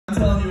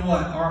you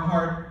what? Our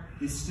heart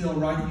is still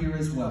right here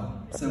as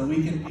well. So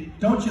we can,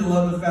 don't you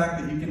love the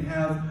fact that you can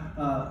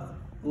have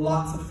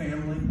lots of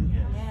family?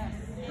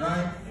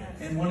 Right?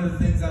 And one of the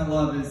things I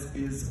love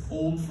is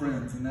old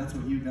friends, and that's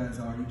what you guys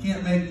are. You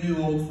can't make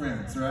new old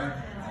friends, right?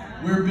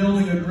 We're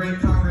building a great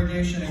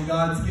congregation, and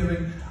God's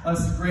giving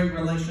us great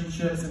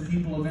relationships and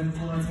people of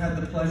influence. Had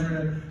the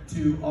pleasure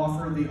to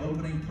offer the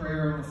opening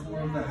prayer on the floor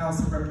of the House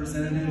of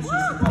Representatives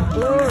just a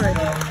couple of weeks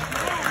ago.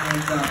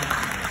 And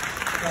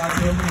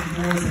God's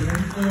opening doors of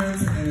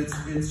influence,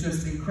 and it's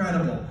just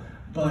incredible.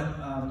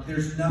 But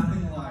there's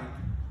nothing like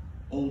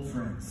old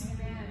friends.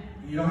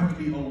 You don't have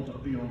to be old to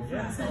be old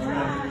friends.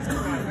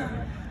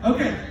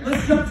 Okay,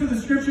 let's jump to the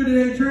scripture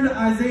today. Turn to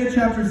Isaiah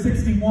chapter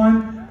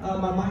 61.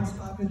 My mic's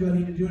popping. Do I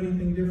need to do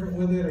anything different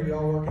with it? Or are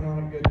y'all working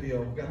on a good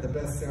deal? We've got the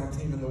best sound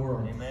team in the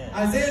world. Amen.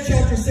 Isaiah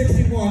chapter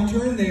 61.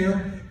 Turn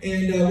there,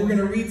 and we're going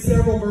to read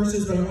several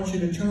verses, but I want you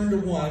to turn to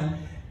one.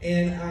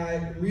 And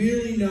I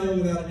really know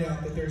without a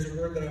doubt that there's a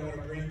word that I want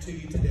to bring to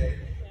you today.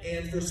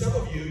 And for some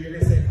of you, you're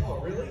going to say, oh,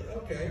 really?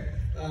 Okay.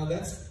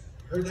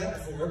 Heard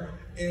that before.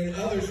 And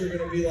others are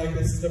going to be like,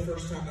 this is the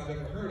first time I've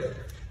ever heard it.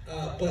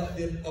 But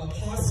the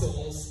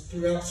apostles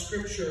throughout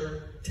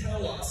Scripture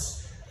tell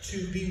us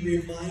to be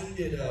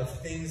reminded of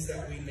things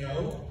that we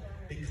know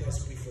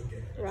because we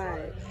forget.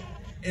 Right.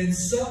 And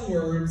some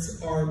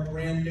words are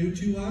brand new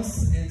to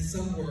us, and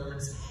some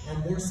words are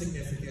more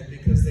significant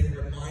because they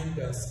remind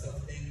us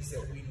of things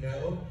that we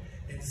know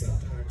and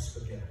sometimes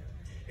forget.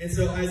 And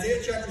so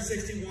Isaiah chapter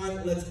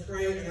 61, let's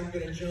pray, and I'm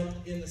going to jump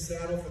in the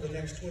saddle for the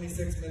next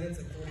 26 minutes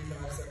and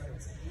 45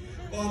 seconds.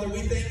 Father,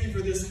 we thank you for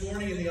this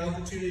morning and the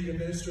opportunity to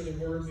minister the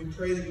word. We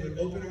pray that you would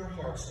open our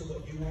hearts to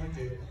what you want to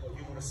do and what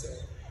you want to say.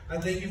 I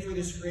thank you for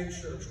this great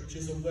church, which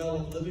is a well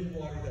of living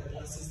water that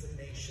blesses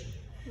the nation.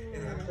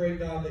 And I pray,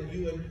 God, that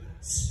you would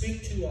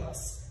speak to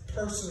us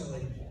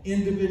personally,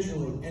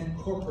 individually, and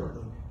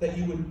corporately, that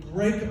you would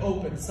break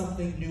open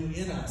something new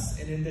in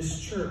us and in this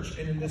church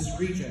and in this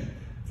region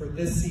for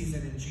this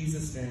season in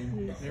Jesus' name.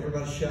 And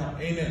everybody shout,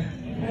 amen.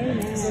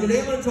 Amen. So today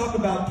I'm going to talk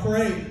about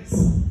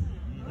praise.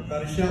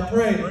 Everybody shout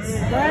praise.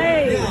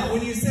 Praise. Now,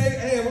 when you say,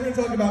 hey, we're going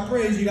to talk about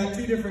praise, you got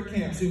two different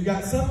camps. You've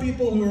got some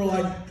people who are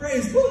like,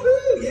 praise,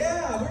 woohoo,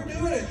 yeah, we're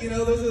doing it. You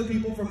know, those are the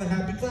people from the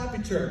Happy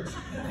Clappy Church,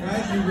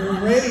 right? You were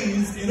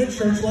raised in a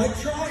church like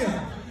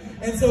Triumph.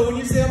 And so when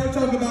you say, I'm going to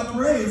talk about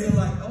praise, they're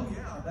like, oh,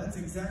 yeah, that's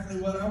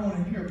exactly what I want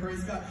to hear,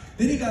 praise God.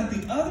 Then you got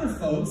the other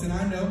folks, and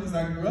I know because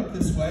I grew up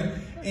this way,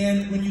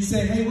 and when you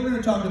say, hey, we're going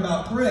to talk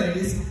about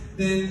praise,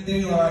 then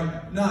they're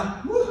like,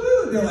 not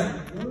woohoo, they're like,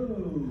 whoa.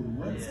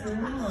 What's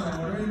going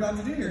on? What are we about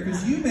to do here?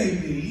 Because you may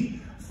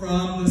be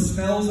from the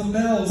smells and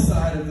bells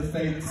side of the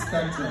faith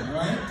spectrum,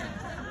 right?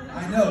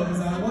 I know,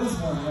 because I was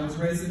one. I was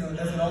raised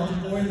as an altar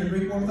boy in the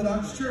Greek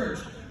Orthodox Church.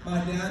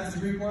 My dad's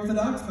Greek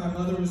Orthodox. My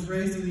mother was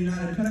raised in the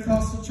United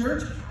Pentecostal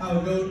Church. I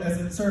would go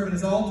serving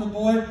as altar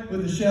boy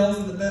with the shells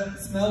and the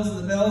smells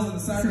of the bells and the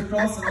sign of the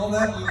cross and all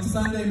that on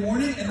Sunday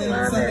morning. And then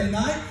on Sunday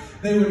night,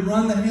 they would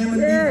run the ham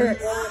and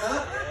beef warming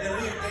up, and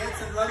we would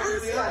dance and run through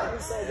the aisle.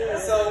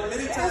 So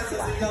many times as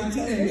a young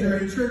teenager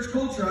in church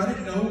culture, I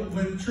didn't know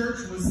when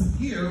church was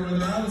here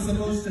whether I was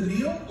supposed to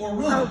kneel or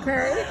run.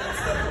 Okay.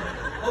 So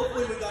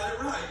hopefully we got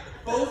it right.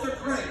 Both are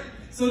great.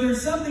 So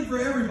there's something for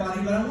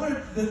everybody, but I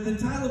wanted the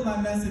title of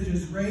my message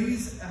is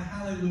Raise a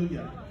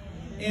Hallelujah.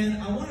 And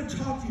I want to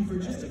talk to you for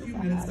just a few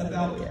minutes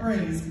about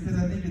praise because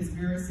I think it's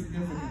very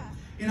significant.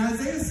 In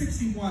Isaiah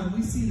 61,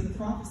 we see the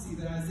prophecy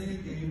that Isaiah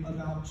gave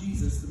about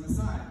Jesus, the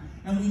Messiah.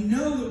 And we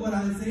know that what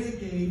Isaiah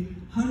gave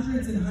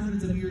hundreds and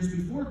hundreds of years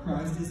before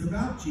Christ is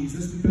about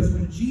Jesus because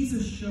when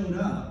Jesus showed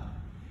up,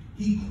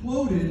 he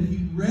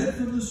read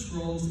from the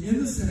scrolls in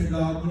the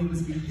synagogue when he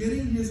was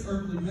beginning his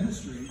earthly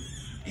ministry,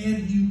 and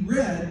he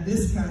read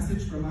this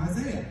passage from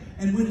Isaiah.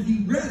 And when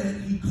he read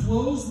it, he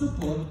closed the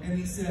book and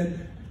he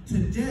said,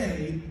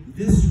 today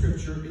this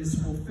scripture is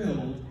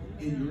fulfilled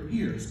in your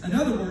ears. In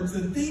other words,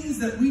 the things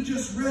that we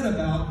just read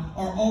about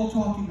are all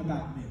talking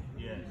about me.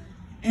 Yeah.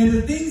 And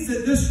the things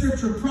that this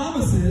scripture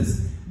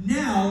promises,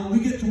 now we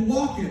get to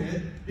walk in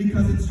it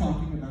because it's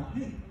talking about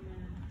me.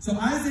 So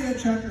Isaiah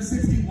chapter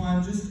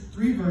 61, just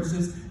 3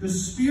 verses. The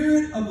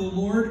Spirit of the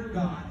Lord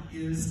God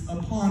is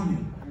upon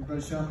me.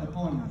 Everybody shout,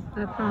 upon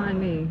me. Upon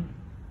me.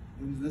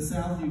 In the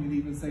South, you can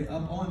even say,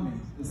 up on me.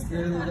 The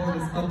Spirit of the Lord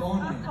is up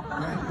on me.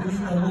 Right? We need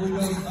the Holy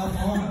Ghost up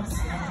on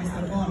us. Not just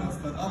upon us,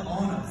 but up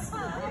on us.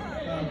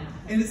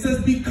 And it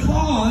says,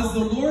 because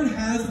the Lord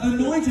has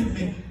anointed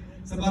me.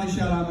 Somebody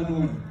shout, I'm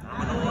anointed.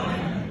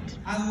 Anointed.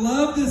 I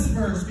love this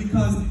verse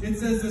because it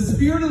says, the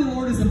Spirit of the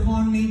Lord is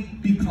upon me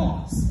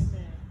because.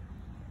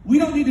 We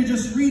don't need to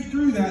just read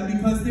through that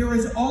because there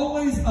is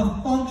always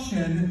a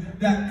function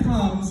that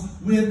comes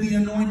with the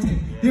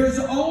anointing. There's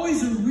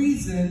always a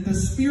reason the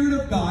Spirit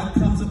of God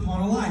comes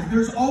upon a life.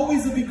 There's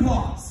always a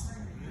because.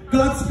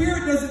 God's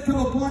Spirit doesn't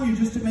come upon you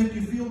just to make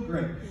you feel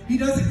great. He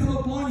doesn't come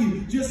upon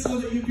you just so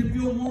that you can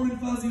feel warm and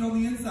fuzzy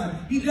on the inside.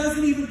 He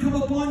doesn't even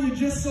come upon you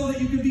just so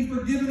that you can be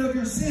forgiven of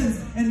your sins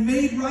and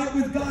made right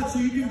with God so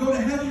you can go to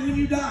heaven when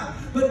you die.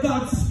 But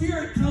God's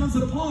Spirit comes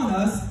upon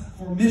us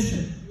for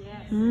mission.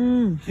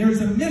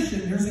 There's a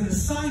mission, there's an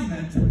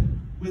assignment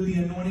with the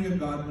anointing of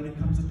God when it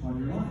comes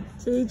upon your life.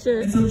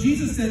 Teacher. And so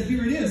Jesus said,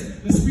 here it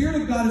is. The Spirit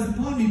of God is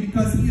upon me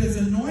because he has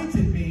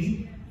anointed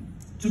me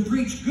to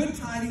preach good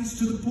tidings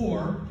to the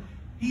poor.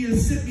 He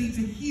has sent me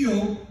to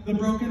heal the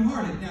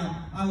brokenhearted.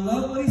 Now, I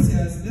love what he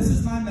says. This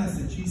is my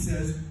message. He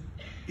says,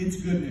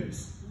 it's good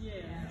news. Yeah.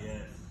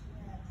 Yes.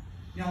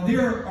 Now,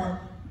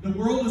 the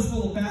world is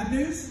full of bad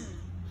news,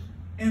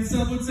 and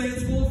some would say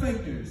it's full of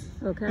fake news.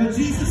 Okay. But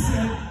Jesus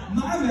said,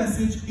 my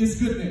message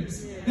is good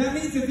news. That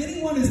means if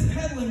anyone is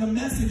peddling a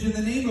message in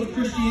the name of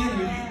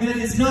Christianity, then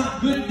it's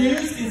not good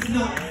news, it's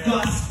not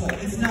gospel,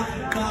 it's not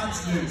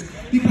God's news.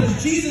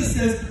 Because Jesus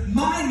says,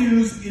 my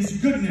news is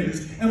good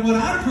news. And what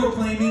I'm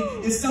proclaiming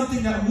is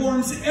something that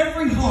warms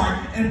every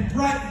heart and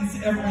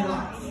brightens every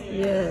life.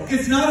 Yes.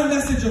 It's not a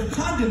message of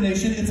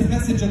condemnation, it's a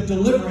message of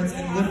deliverance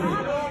and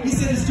liberty. He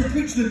said it's to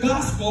preach the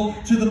gospel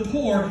to the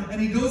poor, and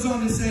he goes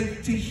on to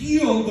say, to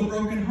heal the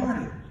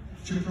brokenhearted,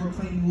 to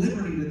proclaim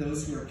liberty to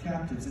those who are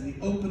captives, and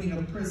the opening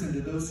of prison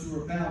to those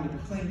who are bound, to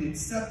proclaim the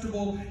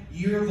acceptable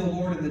year of the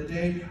Lord and the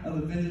day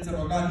of the vengeance of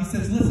our God. He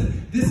says,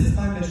 listen, this is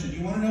my mission.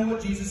 You want to know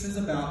what Jesus is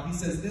about? He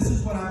says, this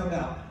is what I'm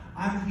about.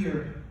 I'm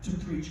here to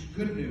preach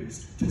good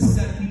news, to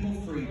set people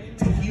free,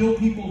 to heal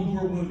people who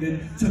are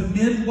wounded, to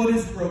mend what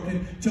is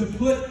broken, to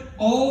put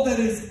all that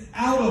is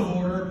out of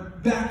order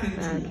back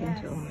into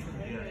order.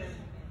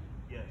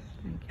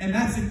 And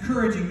that's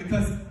encouraging,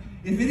 because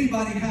if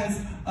anybody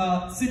has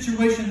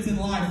situations in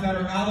life that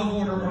are out of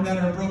order or that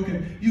are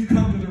broken, you've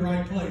come to the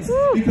right place.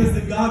 Woo. Because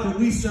the God that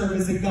we serve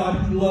is a God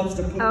who loves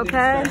to put things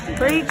back together.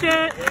 Preach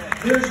it.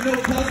 There's no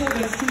puzzle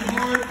that's too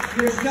hard.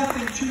 There's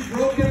nothing too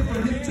broken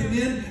for him to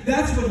mend.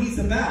 That's what he's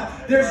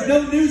about. There's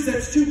no news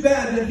that's too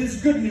bad that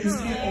his good news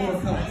can't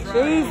overcome.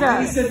 Jesus.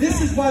 And he said,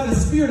 this is why the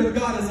Spirit of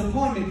God is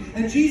upon me.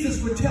 And Jesus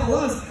would tell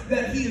us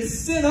that he has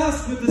sent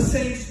us with the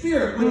same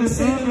Spirit, with the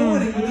same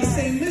anointing, with the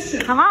same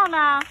mission. Come on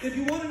now. If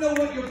you want to know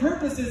what your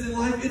purpose is in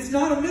life, it's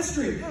not a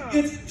mystery.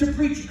 It's to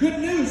preach good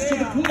news to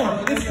the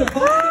poor. It's to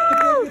bind up the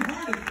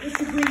brokenhearted. It's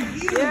to bring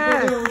healing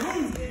where there are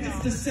wounds. It's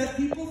to set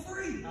people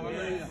free.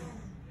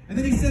 And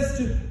then he says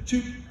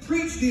to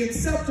preach the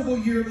acceptable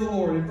year of the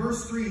Lord. In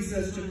verse 3, he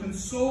says to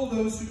console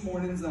those who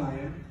mourn in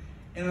Zion.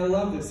 And I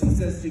love this. He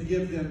says to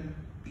give them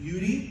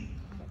beauty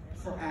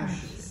for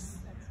ashes.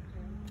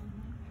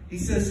 He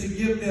says to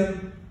give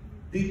them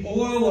the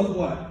oil of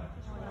what?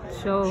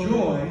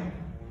 Joy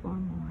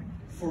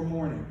for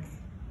mourning.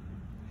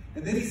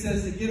 And then he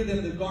says to give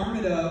them the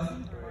garment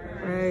of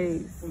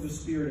praise for the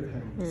spirit of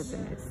heaviness.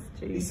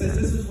 He says,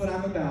 this is what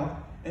I'm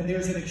about. And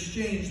there's an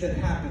exchange that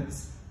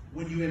happens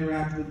when you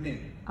interact with me.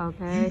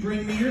 Okay. You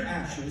bring me your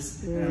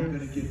ashes, and I'm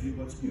going to give you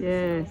what's beautiful.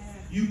 Yes.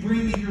 You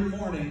bring me your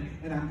mourning,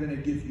 and I'm going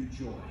to give you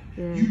joy.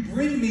 Yes. You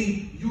bring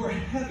me your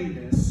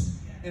heaviness,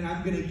 and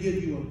I'm going to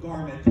give you a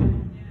garment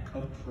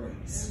of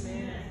praise.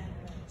 Amen.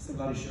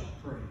 Somebody shout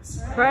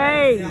praise.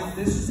 Praise. Now,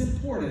 this is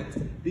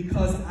important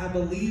because I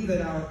believe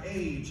that our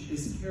age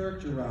is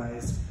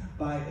characterized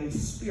by a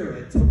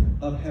spirit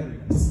of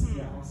heaviness.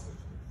 Yeah, awesome.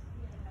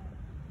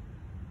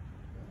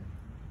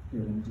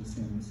 Here, let me just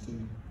hand this to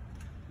you.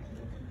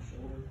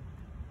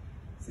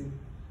 See,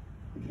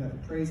 we can have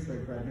a praise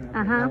break right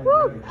now.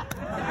 Woo.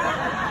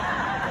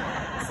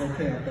 It's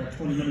okay, I've got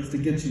 20 minutes to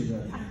get you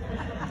there.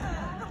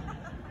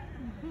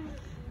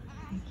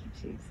 Thank you,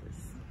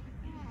 Jesus.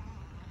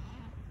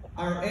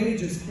 Our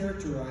age is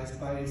characterized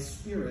by a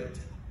spirit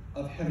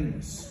of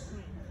heaviness.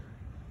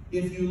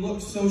 If you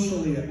look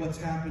socially at what's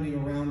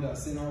happening around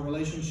us in our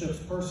relationships,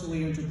 personally,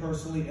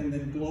 interpersonally, and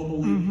then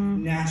globally,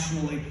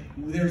 nationally,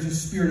 there's a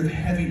spirit of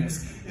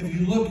heaviness. If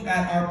you look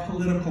at our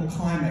political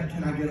climate,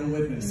 can I get a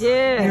witness?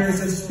 Yes.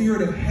 There's a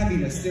spirit of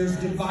heaviness. There's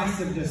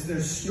divisiveness.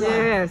 There's strife.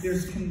 Yes.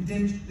 There's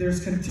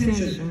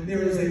contention.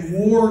 There is a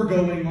war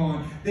going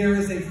on. There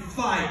is a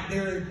fight.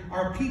 There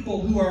are people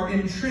who are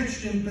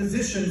entrenched in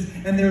positions,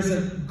 and there's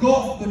a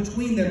gulf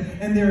between them,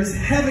 and there is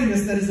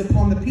heaviness that is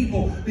upon the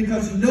people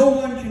because no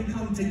one can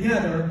come together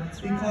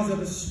because of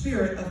a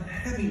spirit of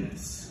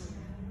heaviness.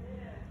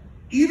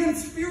 Even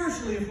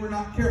spiritually, if we're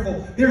not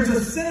careful, there's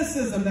a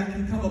cynicism that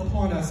can come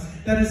upon us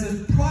that is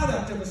a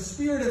product of a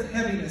spirit of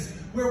heaviness,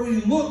 where we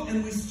look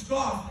and we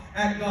scoff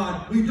at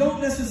God. We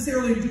don't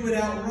necessarily do it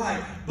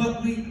outright,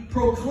 but we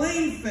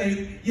proclaim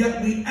faith,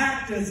 yet we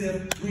act as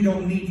if we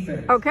don't need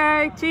faith.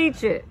 Okay,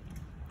 teach it.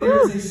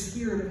 There is a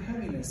spirit of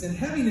heaviness. And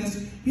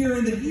heaviness here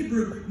in the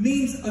Hebrew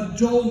means a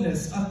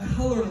dullness, a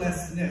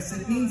colorlessness.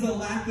 It means a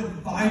lack of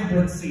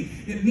vibrancy.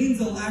 It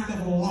means a lack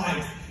of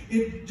life.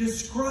 It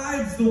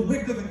describes the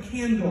wick of a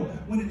candle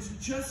when it's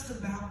just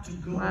about to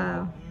go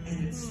out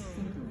and it's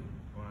flickering.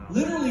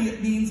 Literally,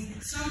 it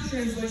means, some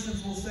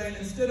translations will say,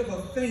 instead of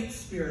a faint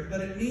spirit,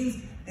 but it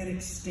means an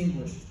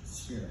extinguished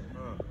spirit.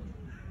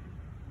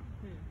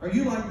 Are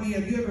you like me?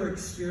 Have you ever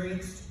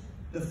experienced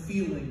the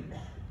feeling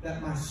that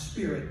my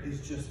spirit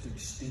is just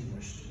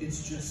extinguished?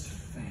 It's just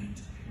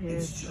faint.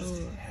 It's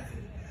just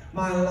heavy.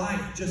 My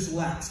life just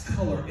lacks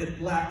color.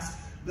 It lacks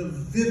the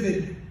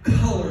vivid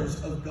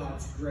colors of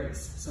God's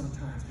grace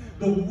sometimes.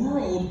 The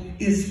world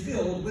is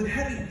filled with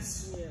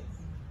heaviness.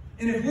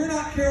 And if we're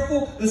not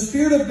careful, the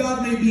Spirit of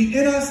God may be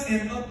in us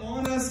and up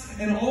on us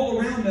and all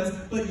around us,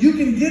 but you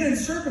can get in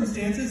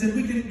circumstances and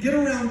we can get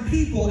around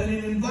people and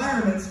in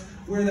environments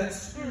where that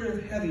spirit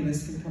of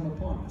heaviness can come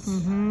upon us.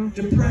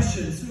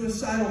 Depression,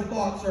 suicidal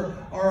thoughts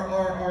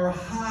are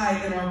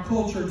high in our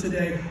culture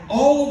today.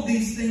 All of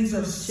these things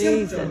are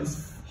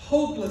symptoms,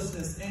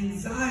 hopelessness,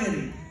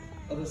 anxiety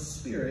of a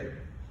spirit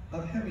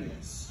of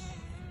heaviness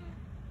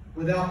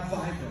without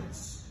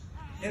vibrance.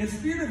 And a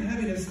spirit of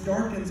heaviness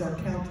darkens our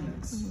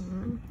countenance.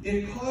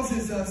 It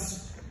causes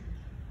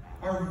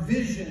our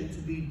vision to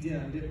be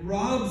dimmed. It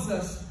robs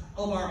us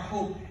of our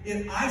hope.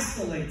 It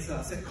isolates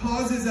us. It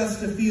causes us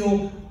to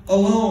feel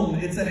alone.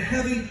 It's a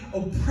heavy,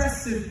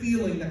 oppressive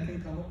feeling that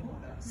can come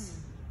upon us.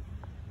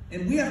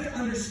 And we have to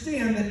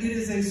understand that it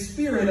is a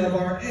spirit of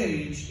our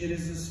age. It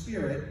is a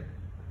spirit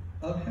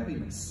of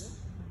heaviness.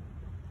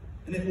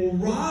 And it will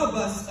rob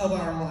us of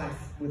our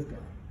life with God.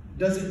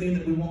 Doesn't mean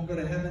that we won't go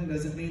to heaven.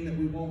 Doesn't mean that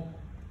we won't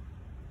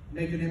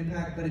make an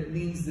impact. But it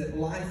means that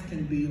life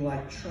can be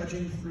like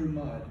trudging through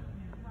mud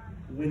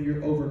when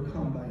you're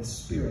overcome by a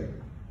spirit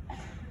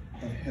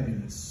of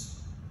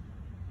heaviness.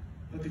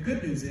 But the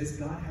good news is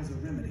God has a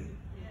remedy.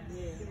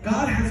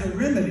 God has a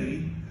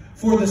remedy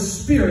for the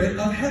spirit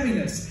of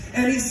heaviness.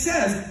 And he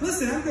says,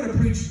 listen, I'm going to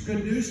preach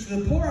good news to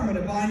the poor. I'm going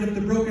to bind up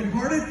the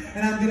brokenhearted.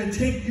 And I'm going to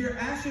take your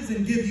ashes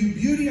and give you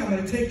beauty. I'm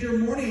going to take your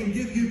mourning and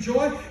give you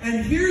joy.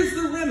 And here's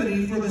the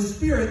remedy for the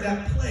spirit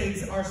that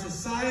plagues our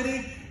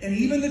society and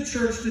even the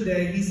church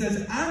today. He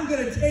says, I'm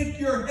going to take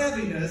your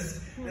heaviness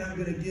and I'm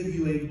going to give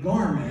you a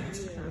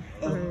garment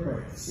of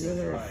praise.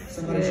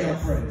 Somebody shout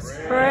praise.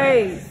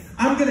 Praise.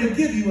 I'm going to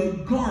give you a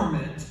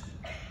garment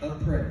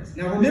of praise.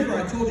 Now remember,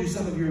 I told you,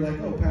 some of you are like,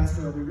 oh,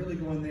 Pastor, are we really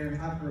going there?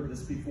 And I've heard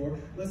this before.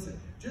 Listen,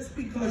 just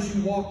because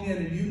you walk in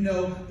and you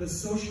know the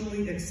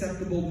socially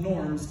acceptable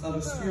norms of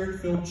a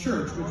spirit-filled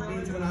church, which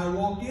means when I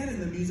walk in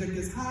and the music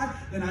is high,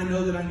 then I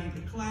know that I need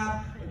to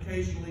clap,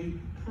 occasionally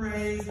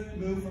praise,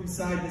 move from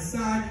side to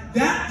side.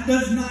 That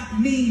does not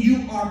mean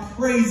you are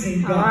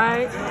praising God.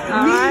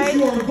 It means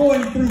you are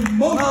going through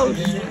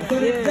motion,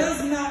 but it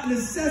does not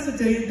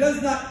necessitate, it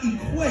does not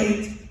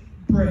equate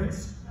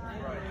praise.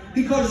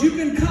 Because you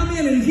can come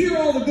in and hear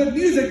all the good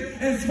music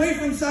and sway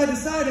from side to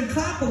side and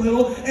clap a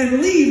little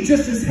and leave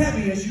just as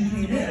heavy as you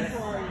came in.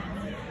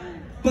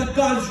 But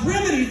God's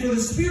remedy for the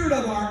spirit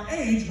of our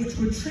age, which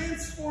would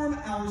transform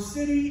our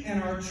city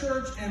and our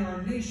church and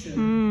our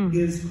nation,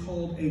 is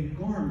called a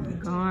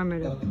garment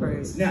of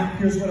praise. Now,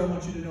 here's what I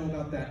want you to know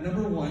about that.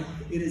 Number one,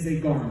 it is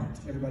a garment.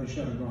 Everybody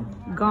shout a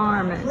garment.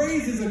 Garment.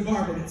 Praise is a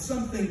garment. It's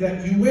something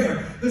that you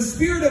wear. The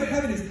spirit of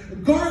heaviness. A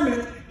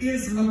garment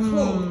is a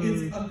cloak.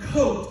 It's a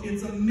coat.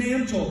 It's a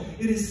mantle.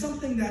 It is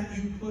something that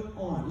you put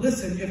on.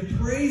 Listen, if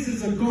praise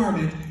is a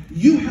garment,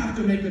 you have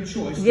to make a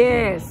choice.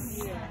 Yes.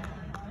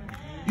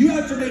 You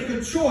have to make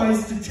a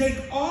choice to take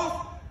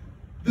off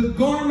the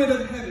garment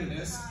of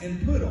heaviness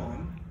and put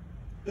on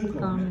the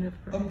garment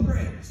of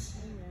praise.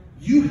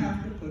 You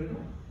have to put it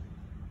on.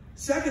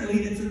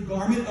 Secondly, it's a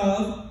garment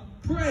of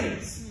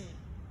praise.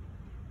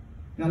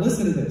 Now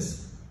listen to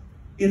this.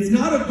 It's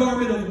not a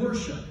garment of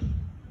worship.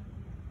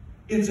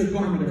 It's a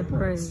garment of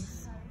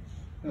praise.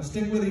 Now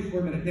stick with me for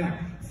a minute. Now,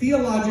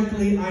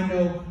 theologically, I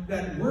know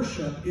that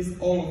worship is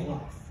all of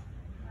life.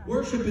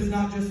 Worship is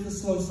not just the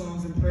slow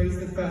songs and praise,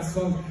 the fast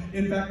songs.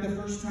 In fact, the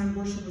first time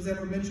worship was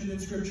ever mentioned in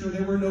Scripture,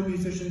 there were no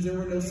musicians, there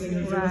were no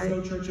singers, there was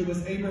no church. It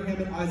was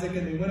Abraham and Isaac,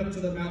 and they went up to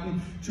the mountain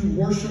to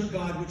worship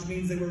God, which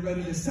means they were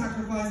ready to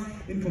sacrifice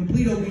in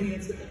complete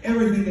obedience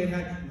everything they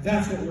had.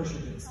 That's what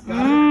worship is.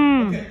 Got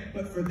it? Okay,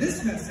 but for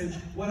this message,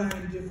 what I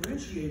am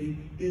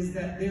differentiating is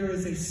that there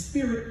is a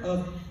spirit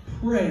of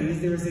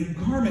praise. There is a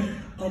garment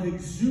of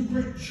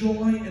exuberant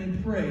joy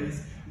and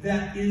praise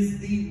that is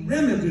the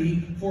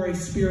remedy for a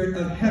spirit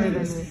of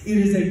heaviness. It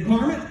is a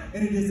garment,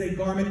 and it is a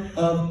garment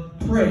of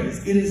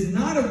praise. It is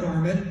not a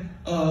garment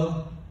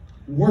of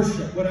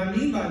worship. What I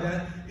mean by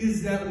that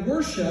is that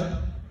worship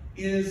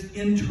is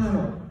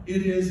internal.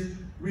 It is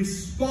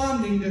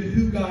responding to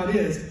who God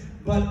is.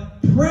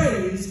 But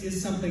praise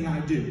is something I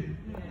do.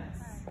 I'm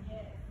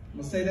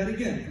going to say that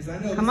again, because I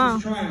know this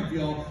is triumph,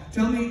 y'all.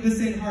 Tell me this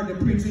ain't hard to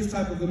preach this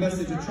type of a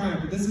message of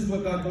triumph, but this is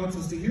what God wants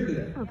us to hear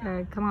today.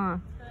 Okay, come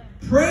on.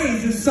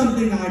 Praise is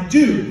something I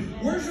do.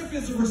 Worship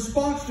is a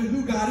response to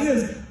who God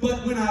is.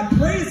 But when I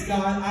praise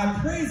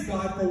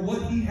God for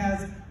what He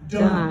has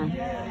done.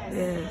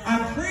 Yes.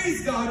 I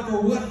praise God for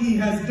what He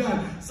has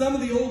done. Some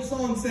of the old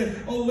songs say,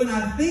 oh, when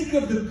I think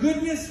of the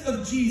goodness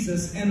of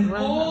Jesus and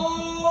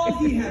all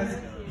He has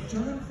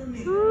done for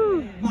me,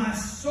 my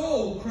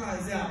soul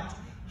cries out,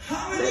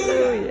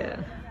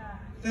 hallelujah.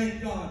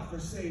 Thank God for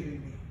saving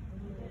me.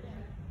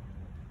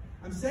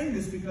 I'm saying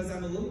this because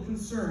I'm a little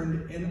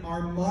concerned in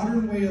our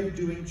modern way of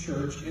doing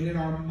church and in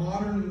our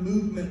modern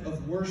movement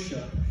of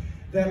worship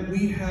that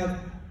we have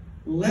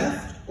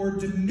left or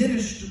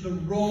diminished the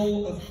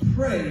role of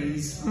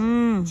praise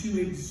to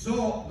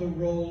exalt the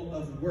role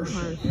of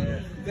worship.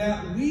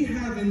 That we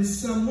have in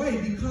some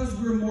way, because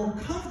we're more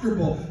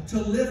comfortable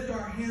to lift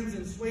our hands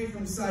and sway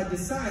from side to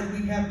side,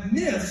 we have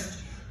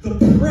missed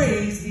the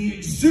praise, the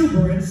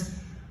exuberance,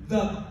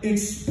 the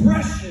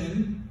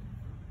expression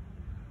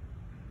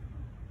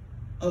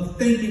of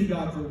thanking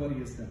God for what he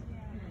has done.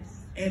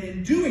 And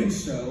in doing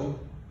so,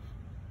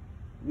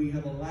 we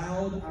have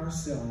allowed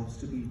ourselves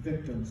to be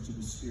victims to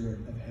the spirit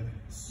of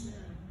heaviness.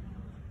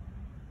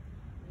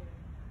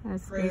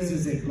 Praise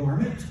is a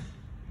garment,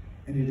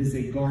 and it is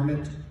a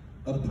garment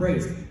of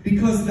praise.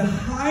 Because the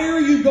higher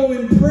you go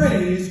in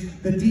praise,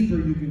 the deeper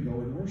you can go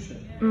in worship.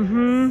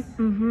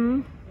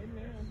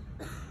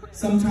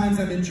 Sometimes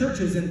I'm in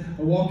churches and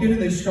I walk in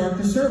and they start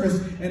the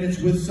service and it's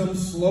with some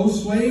slow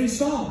swaying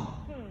song.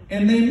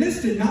 And they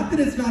missed it. Not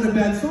that it's not a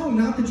bad song,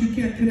 not that you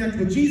can't connect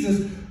with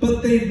Jesus,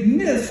 but they've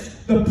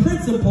missed the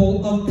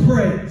principle of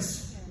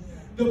praise.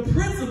 The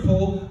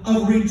principle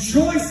of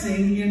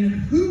rejoicing in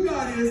who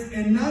God is,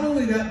 and not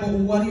only that, but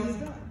what he has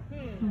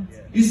done.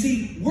 You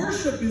see,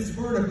 worship is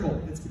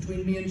vertical. It's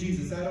between me and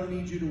Jesus. I don't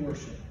need you to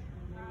worship.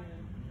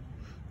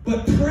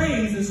 But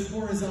praise is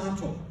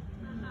horizontal.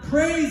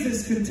 Praise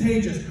is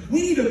contagious.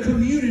 We need a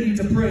community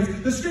to praise.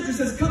 The scripture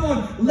says, come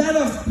on, let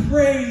us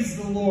praise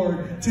the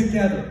Lord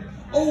together.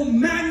 Oh,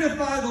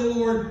 magnify the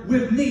Lord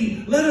with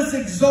me. Let us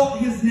exalt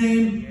his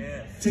name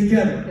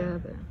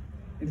together.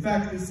 In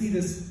fact, we see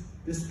this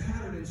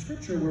pattern in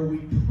scripture where we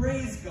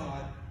praise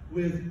God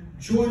with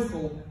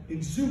joyful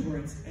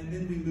exuberance, and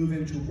then we move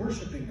into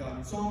worshiping God.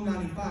 In Psalm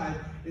 95,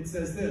 it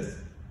says this: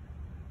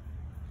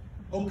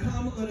 Oh,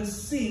 come, let us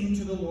sing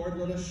to the Lord.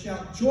 Let us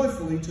shout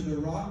joyfully to the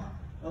rock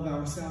of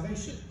our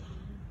salvation.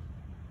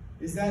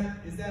 Is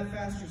that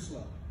fast or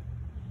slow?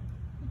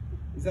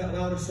 Is that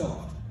loud or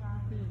soft?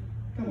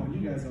 Come on,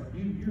 you guys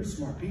you're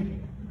smart people.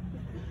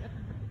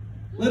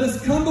 Let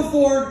us come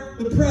before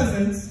the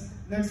presence.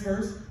 Next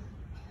verse.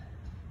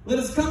 Let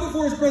us come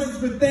before his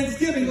presence with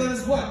thanksgiving. Let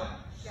us what?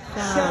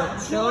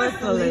 Shout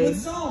joyfully with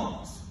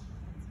songs.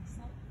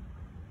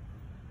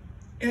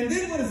 And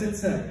then what does it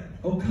say?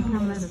 Oh,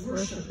 come, let us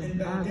worship and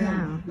bow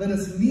down. Let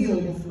us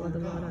kneel before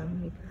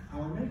God,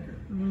 our Maker.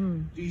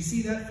 Do you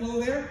see that flow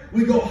there?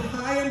 We go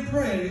high in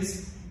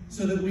praise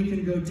so that we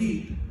can go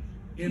deep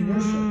in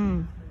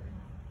worship.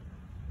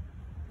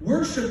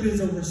 Worship is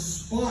a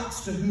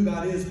response to who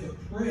God is, but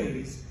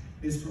praise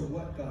is for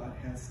what God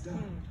has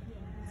done.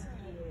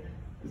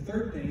 The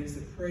third thing is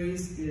that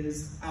praise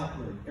is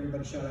outward.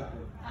 Everybody shout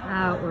outward.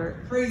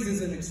 Outward. Praise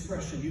is an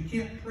expression. You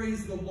can't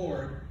praise the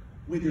Lord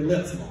with your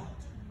lips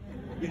locked.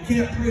 You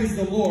can't praise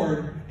the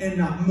Lord and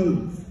not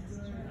move.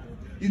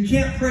 You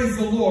can't praise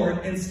the Lord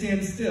and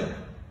stand still.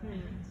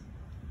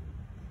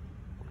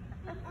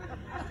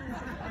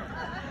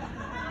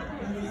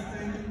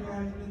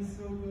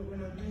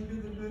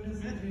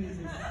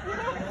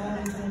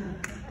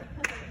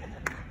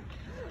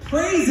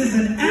 Praise is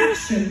an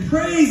action.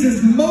 Praise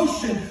is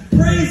motion.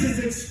 Praise is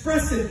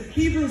expressive.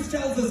 Hebrews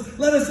tells us,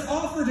 let us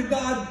offer to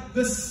God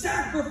the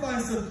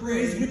sacrifice of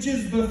praise, which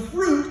is the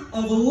fruit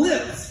of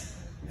lips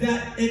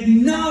that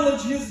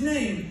acknowledge his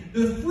name.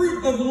 The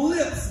fruit of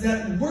lips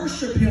that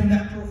worship him,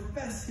 that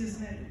profess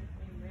his name.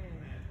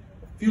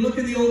 If you look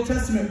in the Old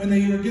Testament, when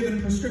they were given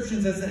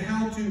prescriptions as to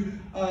how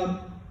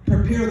to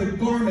prepare the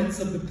garments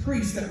of the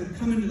priests that would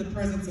come into the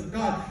presence of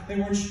God, they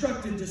were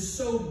instructed to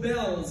sew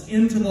bells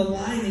into the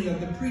lining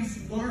of the priest's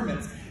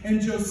garments. And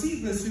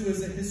Josephus, who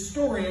is a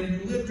historian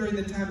who lived during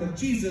the time of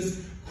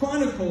Jesus,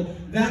 chronicled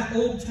that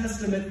Old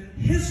Testament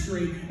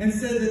history and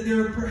said that there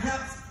were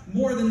perhaps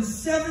more than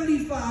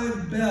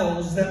 75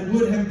 bells that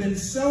would have been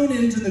sewn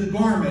into the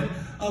garment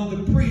of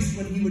the priest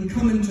when he would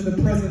come into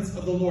the presence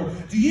of the Lord.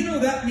 Do you know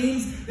that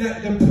means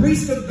that the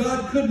priest of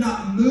God could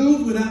not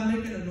move without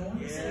making a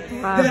noise?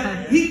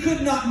 That he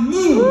could not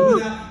move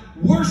without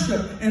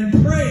worship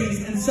and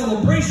praise and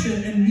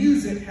celebration and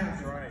music happening.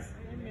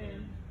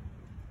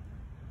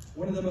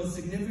 One of the most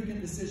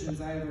significant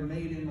decisions I ever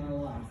made in my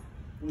life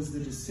was the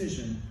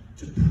decision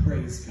to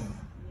praise God.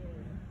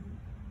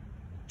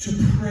 To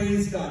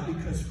praise God,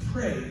 because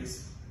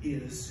praise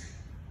is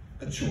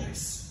a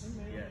choice.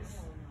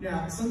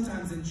 Now,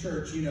 sometimes in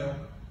church, you know,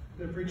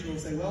 the preacher will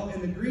say, well,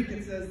 in the Greek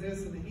it says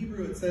this, in the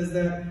Hebrew it says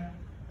that.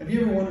 Have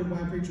you ever wondered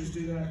why preachers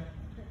do that?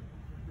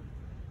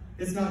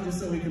 It's not just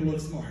so we can look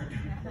smart.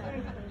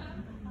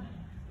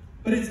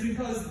 But it's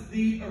because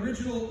the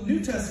original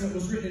New Testament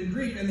was written in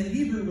Greek, and the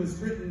Hebrew was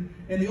written,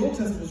 and the Old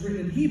Testament was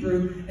written in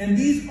Hebrew, and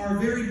these are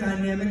very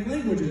dynamic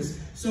languages.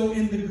 So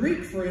in the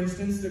Greek, for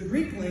instance, the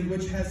Greek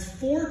language has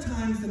 4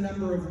 times the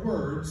number of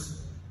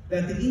words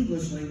that the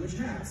English language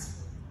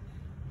has.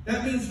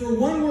 That means for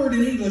one word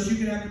in English, you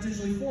can have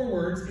potentially 4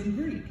 words in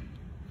Greek.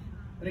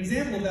 An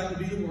example of that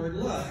would be the word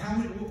love.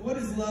 What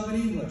is love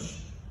in English?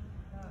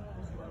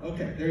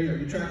 Okay, there you go.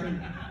 You're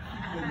tracking?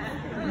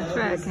 Okay.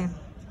 Tracking.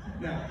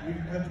 Now, we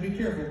have to be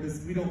careful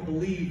because we don't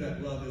believe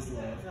that love is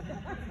love.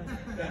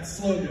 That's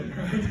slogan,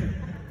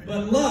 right?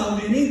 But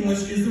love in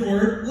English is the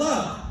word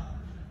love.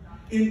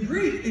 In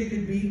Greek, it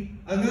could be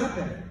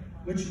agape,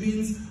 which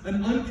means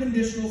an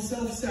unconditional,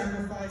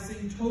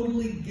 self-sacrificing,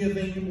 totally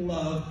giving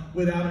love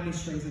without any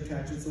strings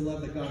attached. It's the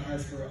love that God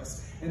has for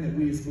us and that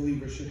we as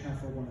believers should have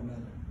for one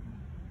another.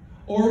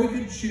 Or we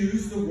could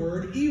choose the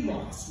word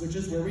eros, which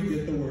is where we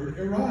get the word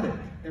erotic.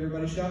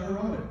 Everybody shout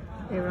erotic.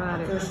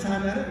 Erotic. First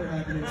time that ever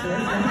happened in church.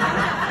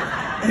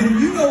 And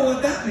you know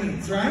what that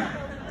means, right?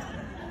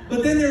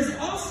 But then there's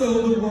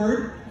also the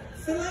word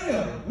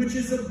phileo, which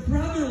is a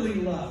brotherly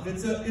love.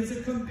 It's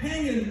a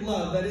companion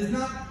love that is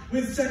not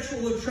with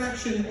sexual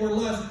attraction or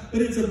lust,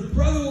 but it's a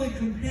brotherly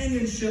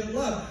companionship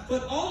love.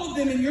 But all of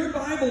them in your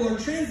Bible are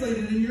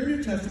translated in your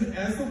New Testament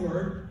as the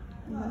word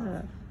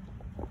love.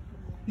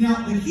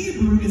 Now, the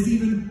Hebrew is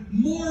even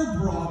more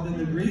broad than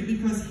the Greek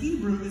because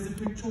Hebrew is a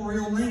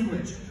pictorial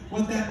language.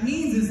 What that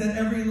means is that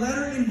every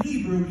letter in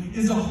Hebrew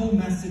is a whole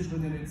message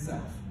within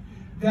itself.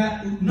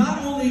 That not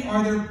only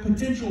are there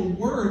potential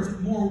words,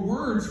 more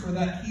words for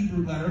that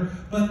Hebrew letter,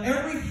 but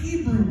every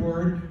Hebrew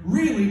word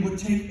really would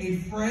take a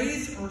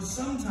phrase or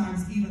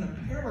sometimes even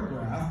a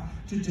paragraph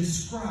to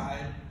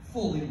describe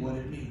fully what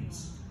it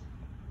means.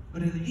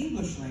 But in the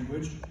English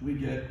language, we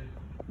get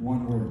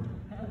one word.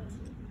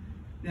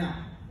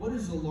 Now, what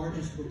is the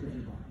largest book of your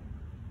Bible?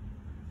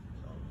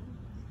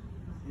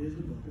 It is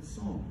the book of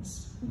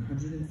Psalms,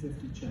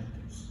 150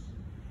 chapters.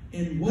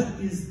 And what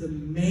is the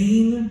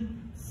main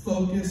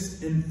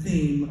focus and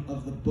theme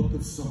of the book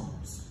of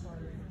Psalms?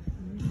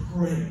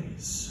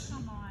 Praise.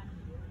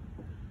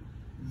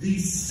 The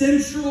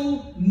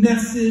central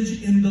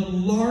message in the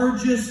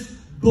largest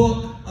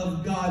book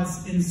of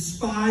God's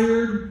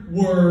inspired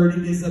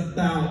word is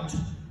about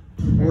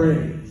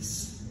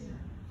praise.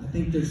 I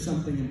think there's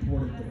something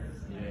important there.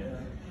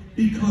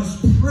 Because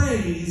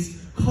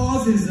praise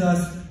causes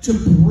us to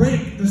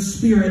break the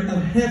spirit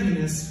of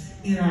heaviness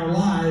in our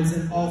lives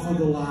and offer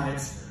the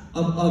lives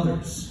of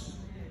others.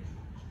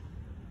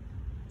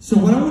 So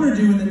what I want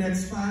to do in the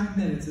next 5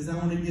 minutes is I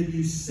want to give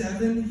you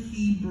 7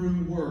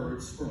 Hebrew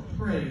words for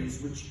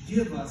praise, which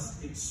give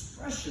us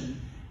expression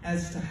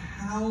as to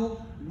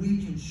how we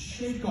can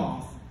shake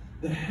off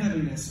the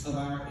heaviness of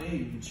our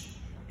age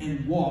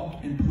and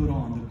walk and put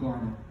on the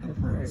garment of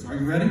praise. Are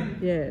you ready?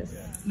 Yes.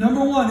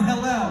 Number 1,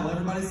 Hallel.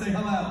 Everybody say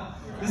Hallel.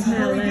 This is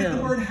where we get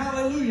the word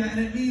hallelujah, and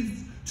it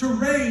means to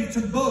rave, to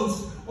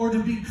boast, or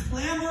to be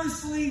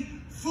clamorously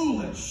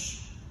foolish.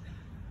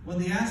 When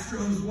the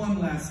Astros won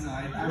last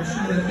night, I'm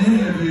sure that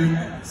many of you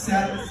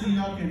sat, see,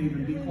 y'all can't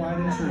even be quiet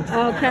in church.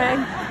 Okay.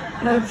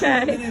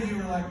 Okay. Many of you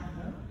were like,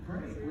 oh,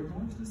 great, we're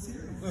going to the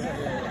series.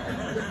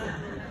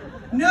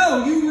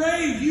 No, you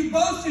raved, you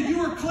boasted, you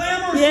were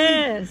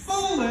clamorously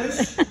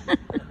foolish.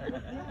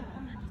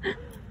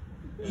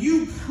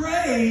 You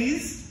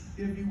praised,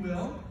 if you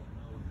will,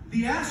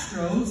 the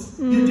Astros.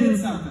 You did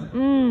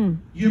something.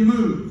 You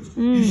moved.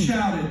 You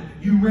shouted.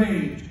 You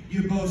raved.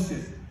 You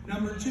boasted.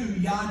 Number 2,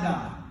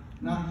 yada.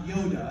 Not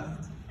Yoda,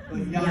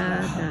 but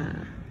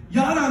yada.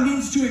 Yada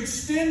means to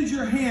extend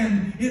your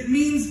hand. It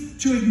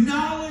means to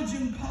acknowledge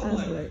in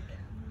public.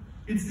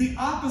 It's the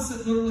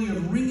opposite, literally,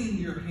 of wringing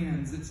your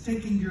hands. It's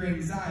taking your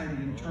anxiety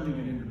and turning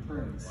it into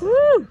praise.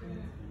 Woo!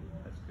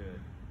 That's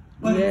good.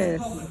 But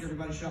it's public.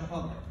 Everybody shout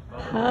public.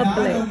 Now,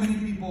 I know many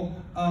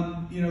people,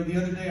 you know, the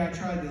other day I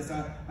tried this.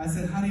 I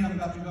said, honey, I'm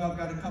about to go. I've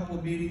got a couple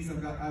of meetings.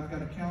 I've got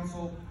to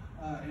counsel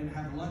and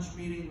have a lunch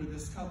meeting with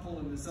this couple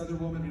and this other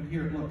woman. And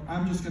here, look,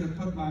 I'm just going to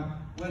put my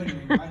wedding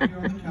ring right here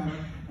on the counter,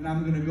 and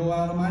I'm going to go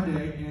out on my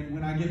day. And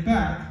when I get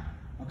back,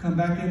 I'll come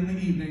back in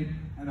the evening,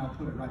 and I'll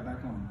put it right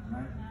back on,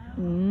 right?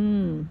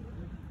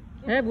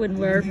 That wouldn't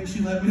work. Do you think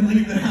she let me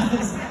leave the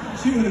house?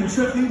 She would have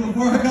tripped me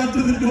before I got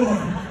to the door.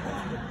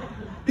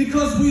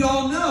 Because we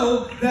all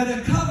know that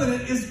a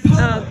covenant is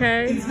public.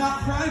 Okay. It's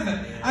not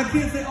private. I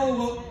can't say, oh,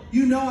 well,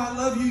 you know I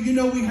love you. You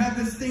know we have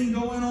this thing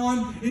going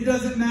on. It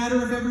doesn't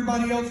matter if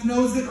everybody else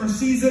knows it or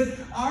sees it.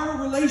 Our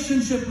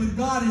relationship with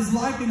God is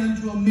likened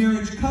unto a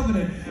marriage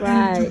covenant.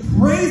 Right. And to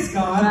praise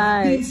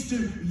God means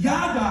to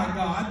yada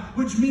God,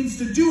 which means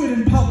to do it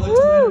in public to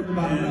let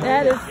everybody know.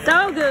 That is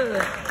so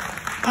good.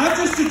 I've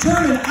just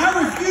determined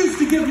I refuse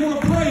to give more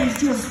praise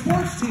to a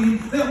sports team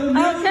that will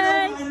never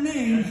know my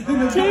name than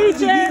the God of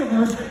the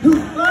universe who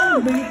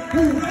found me,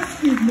 who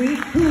rescued me,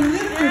 who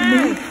lifted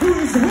me, who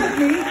is with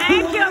me.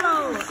 Thank you,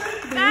 Lord.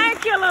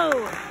 Thank you, Lord.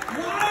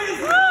 Why is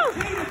it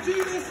okay to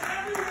do this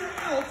everywhere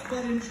else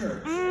but in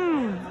church?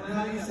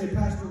 Now you say,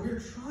 Pastor, we're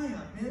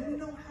triumph, man. We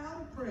know how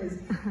to praise.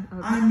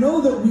 I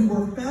know that we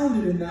were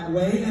founded in that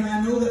way, and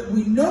I know that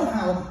we know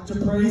how to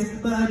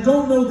praise, but I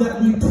don't know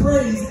that we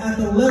praise at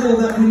the level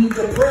that we need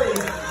to praise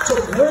to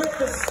break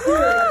the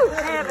spirit of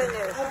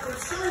heaviness. I'm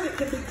concerned it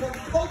can become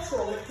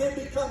cultural, it can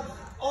become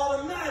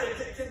automatic,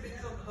 it can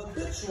become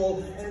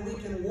habitual, and we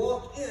can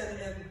walk in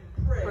and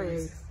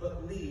praise,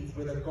 but leave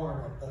with a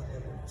garment of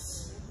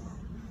heaviness.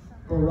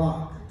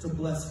 Barak, to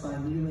bless by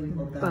kneeling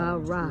or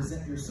bowing, to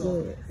present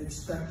yourself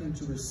expecting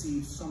to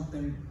receive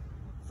something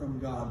from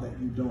God that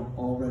you don't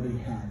already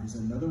have, is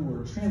another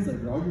word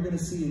translated. All you're going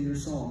to see in your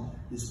psalm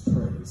is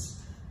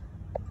praise,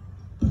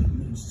 but it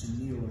means to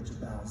kneel or to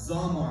bow.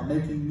 Zamar,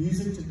 making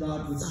music to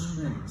God with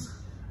strings.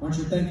 Aren't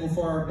you thankful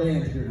for our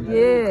band here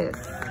today? Yes.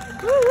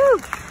 Woo-woo.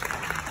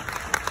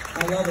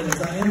 I love it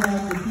as I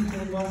interact with people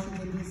in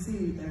Washington, D.C.,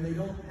 and they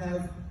don't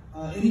have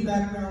any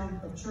background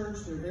of church.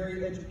 They're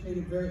very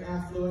educated, very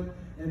affluent,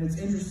 and it's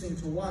interesting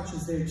to watch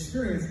as they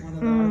experience one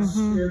of our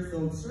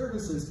spirit-filled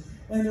services.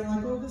 And they're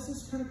like, oh, this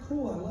is kind of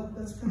cool. I love,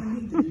 that's kind of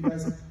neat that you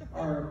guys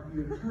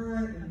you're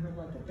current and you have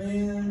like a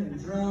band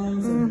and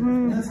drums,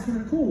 and that's kind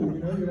of cool. You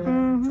know, you're like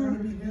trying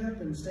to be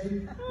hip and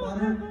stay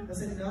modern. I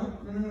said, no,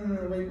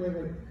 wait.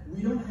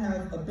 We don't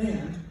have a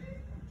band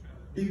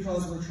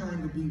because we're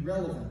trying to be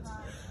relevant.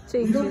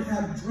 We don't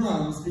have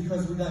drums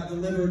because we got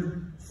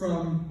delivered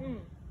from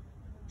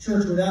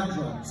church without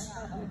drums.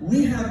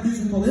 We have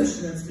musical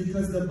instruments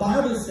because the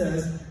Bible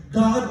says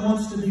God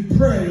wants to be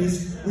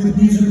praised with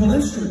musical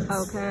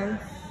instruments. Okay.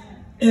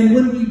 And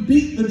when we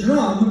beat the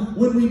drum,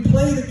 when we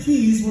play the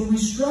keys, when we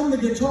strum the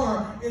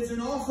guitar, it's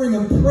an offering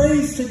of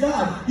praise to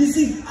God. You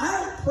see, I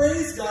don't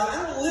praise God.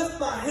 I don't lift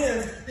my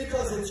hands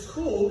because it's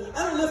cool.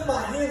 I don't lift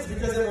my hands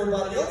because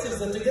everybody else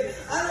is lifting it.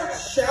 I don't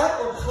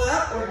shout or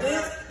clap or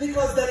dance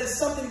because that is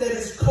something that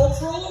is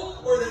cultural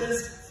or that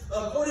is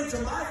according to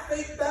my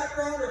faith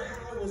background or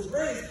how I was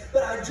raised.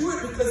 But I do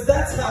it because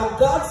that's how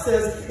God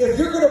says, if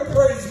you're going to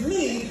praise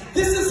me,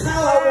 this is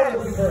how I want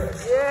to be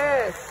praised.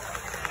 Yes.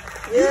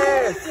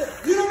 Yes.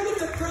 You don't get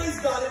to praise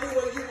God any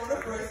way you want to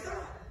praise God.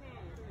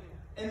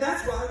 And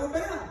that's why we're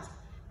bound.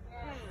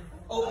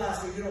 Oh,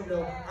 Pastor, you don't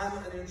know. I'm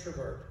an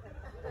introvert.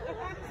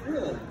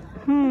 Really?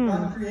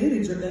 God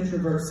created your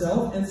introvert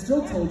self and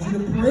still told you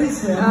to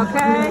praise Him with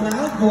a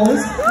loud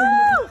voice,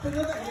 and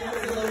the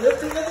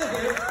lifting of the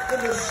hand,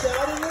 and the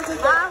shouting of the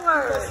hand,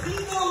 because He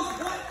knows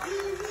what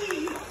you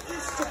need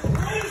is to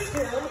praise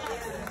Him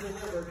and be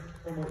delivered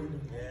from what you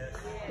need.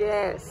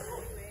 Yes.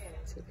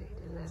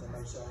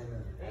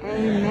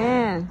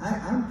 Amen.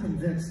 I'm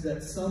convinced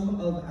that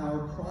some of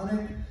our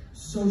chronic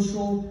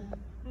social,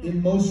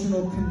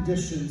 emotional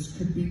conditions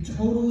could be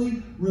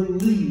totally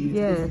relieved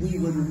if we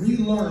would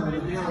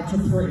relearn how to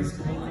praise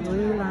God.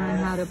 Relearn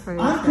how to praise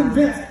God. I'm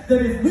convinced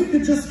that if we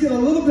could just get a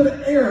little bit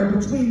of air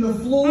between the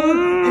floor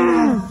and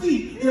our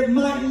feet, it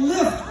might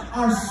lift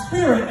our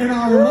spirit and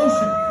our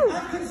emotion.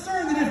 I'm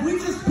concerned that if we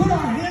just put our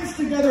hands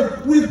together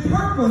with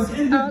purpose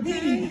and with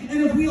meaning,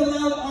 and if we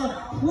allow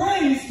our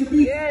praise to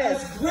be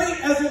as great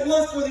as it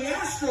was for the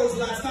Astros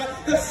last night,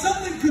 that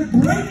something could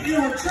break in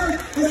our church,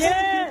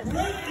 that something could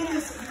break in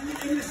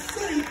this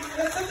city,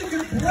 that something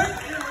could break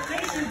in our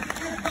nation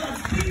if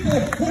God's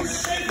people would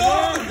shake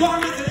off the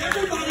garment that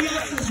everybody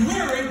else is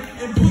wearing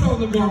and put on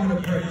the garment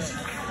of praise.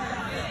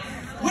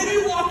 When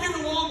you walk into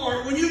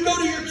Walmart, when you go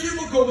to your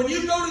cubicle, when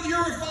you go to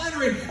your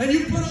refinery and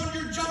you put on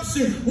your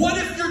jumpsuit, what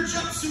if your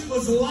jumpsuit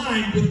was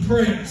lined with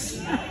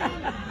praise?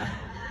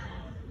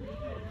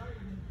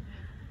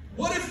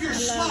 What if your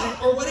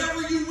slot or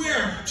whatever you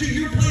wear to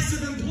your place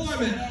of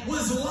employment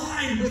was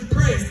lined with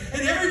praise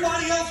and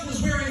everybody else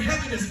was wearing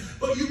heaviness,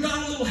 but you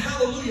got a little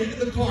hallelujah in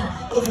the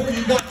car before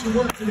you got to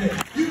work today?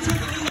 You took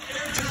a little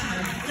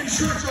airtime in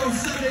church on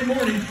Sunday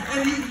morning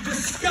and you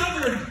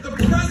discovered the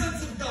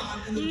presence of God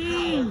and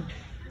the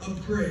power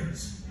of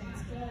praise.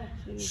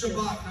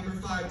 Shabbat,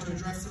 number 5, to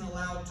address in a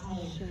loud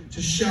tone,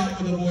 to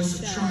shout with a voice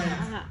of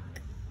triumph.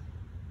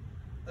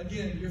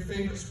 Again, your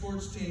favorite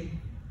sports team.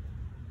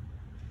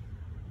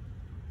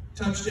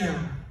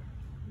 Touchdown.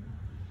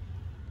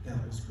 That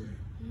was great.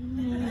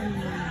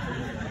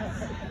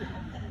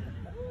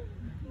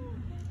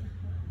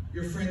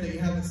 Your friend that you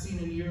haven't seen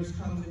in years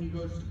comes and you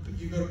go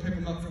to pick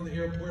them up from the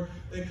airport.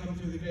 They come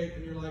through the gate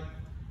and you're like,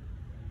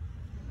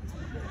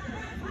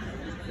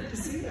 good to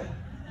see you.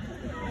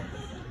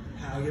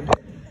 How you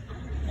been?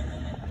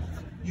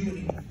 You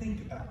wouldn't even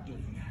think about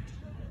doing that.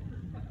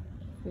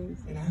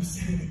 And I'm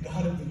saying the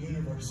God of the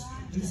universe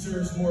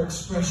deserves more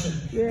expression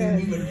than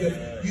we would give.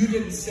 You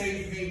didn't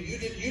save me.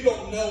 You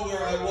don't know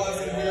where I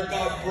was and where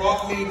God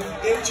brought me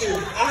into.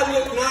 I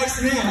look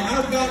nice now.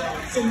 I've got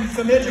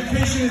some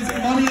education and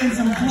some money and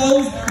some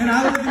clothes, and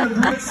I live in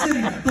a great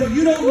city. But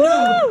you don't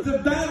know the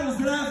battles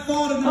that I've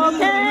fought in the middle of the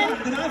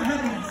night, that I've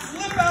had to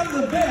slip out of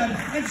the bed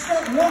and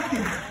start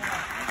walking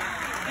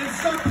and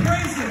start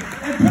praising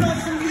and put on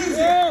some music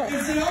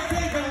and say,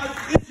 okay, God,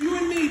 it's you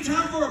and me.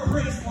 Time for a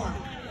praise party.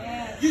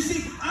 You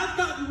see, I've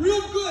gotten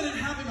real good at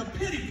having a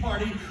pity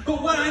party,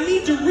 but what I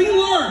need to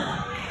relearn,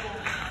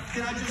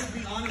 can I just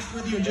be honest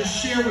with you and just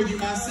share with you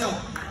myself?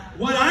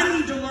 What I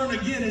need to learn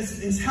again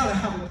is how to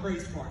have a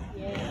praise party.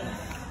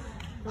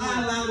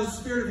 I allowed a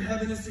spirit of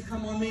heaviness to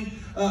come on me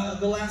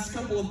the last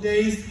couple of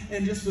days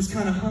and just was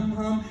kind of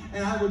hum.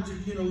 And I would,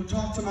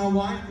 talk to my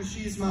wife because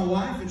she's my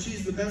wife and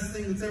she's the best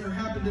thing that's ever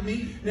happened to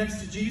me next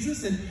to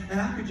Jesus. And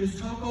I could just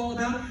talk all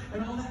about it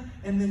and all that.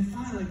 And then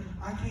finally,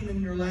 I came in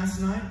here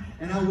last night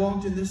and I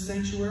walked in this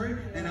sanctuary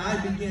and I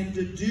began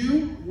to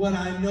do what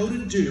I know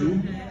to do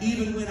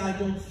even when I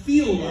don't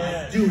feel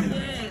like doing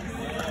it.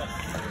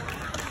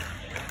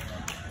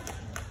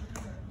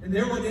 And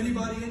there wasn't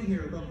anybody in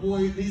here, but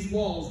boy, these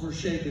walls were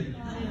shaking.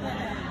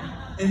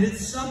 And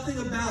it's something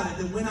about it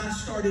that when I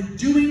started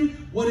doing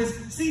what is,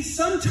 see,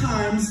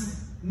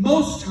 sometimes,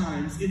 most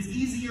times, it's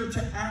easier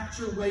to act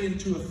your way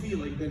into a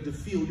feeling than to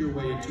feel your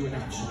way into an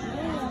action.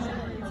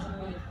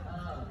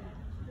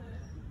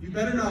 You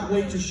better not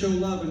wait to show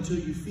love until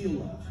you feel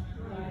love.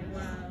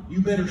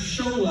 you better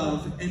show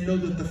love and know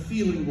that the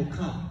feeling will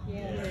come.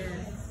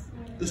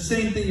 The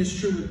same thing is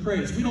true with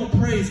praise. We don't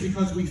praise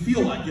because we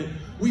feel like it.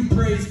 We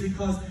praise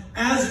because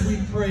as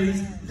we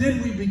praise,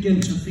 then we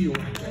begin to feel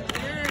like it.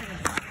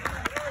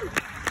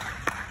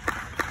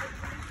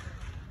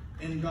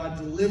 And God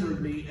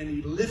delivered me, and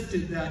He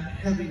lifted that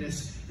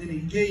heaviness, and He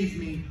gave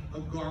me a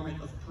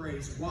garment of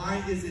praise.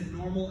 Why is it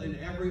normal in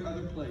every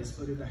other place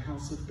but in the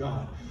house of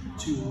God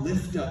to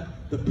lift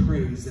up the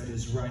praise that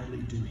is rightly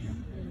due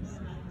Him?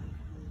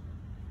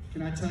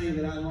 Can I tell you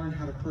that I learned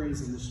how to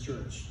praise in this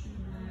church?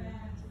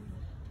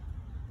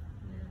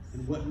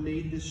 And what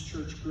made this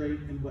church great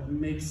and what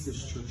makes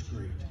this church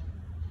great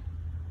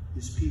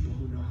is people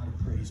who know how to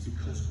praise.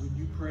 Because when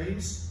you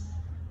praise,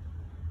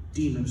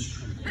 demons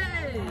tremble.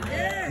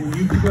 When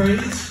you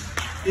praise,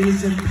 it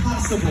is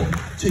impossible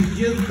to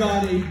give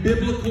God a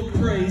biblical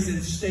praise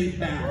and stay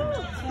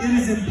bound. It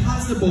is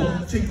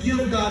impossible to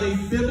give God a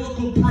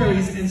biblical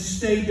praise and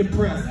stay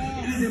depressed.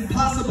 It is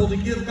impossible to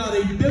give God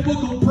a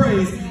biblical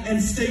praise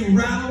and stay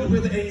rattled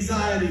with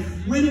anxiety.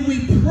 When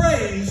we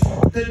praise,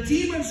 the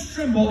demons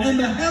tremble and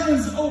the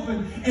heavens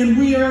open, and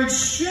we are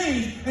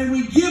exchanged, and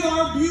we give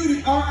our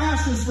beauty, our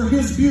ashes for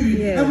His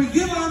beauty, and we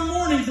give our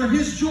mourning for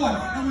His joy,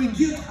 and we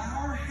give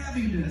our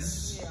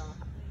heaviness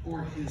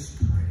for His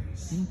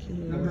praise.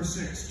 Number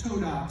 6,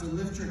 Todah, to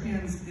lift your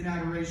hands in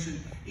adoration,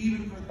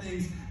 even for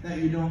things that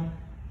you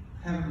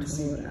haven't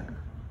received yet.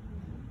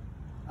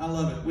 I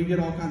love it. We get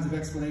all kinds of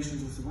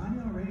explanations. We say, why do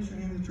y'all raise your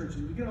hand in the church?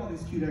 And we get all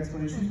these cute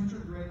explanations, which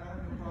are great. I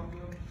have no problem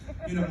with them.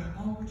 You know,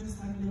 oh, we're just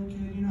like a little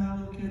kid. You know how a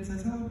little kid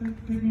says, oh,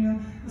 pick me up.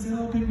 They say,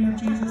 oh, pick me up,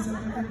 Jesus. Oh,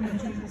 pick me up,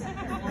 Jesus.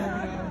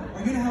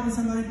 Or you know how when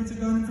somebody puts a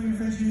gun in front of your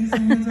face, you need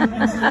some hands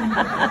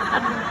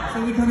up. So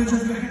we come to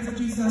church with hands up,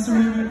 Jesus, I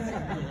surrender.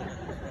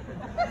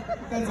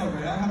 That's all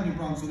right. I don't have any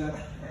problems with that.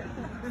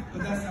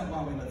 But that's not why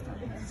we lift our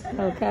hands.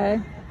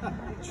 Okay.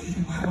 Do you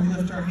know why we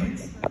lift our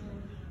hands?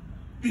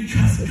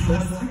 Because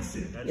God likes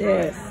it.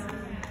 Yes.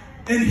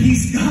 And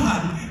He's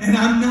God, and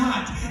I'm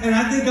not. And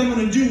I think I'm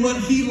going to do what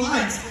He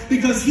likes,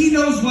 because He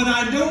knows what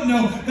I don't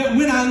know, that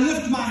when I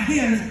lift my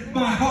hands,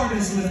 my heart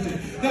is lifted.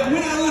 That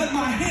when I lift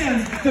my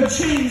hands, the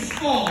chains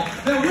fall.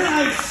 That when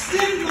I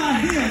extend my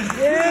hands,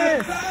 when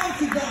I bow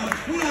to God,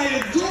 when I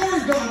adore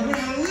God, when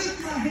I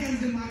lift my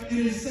hands in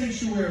His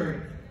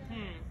sanctuary,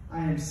 I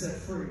am set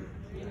free.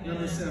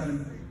 Number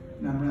 7.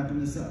 Now I'm wrapping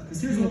this up, because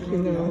here's what we're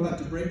going to do. I'm about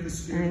to break the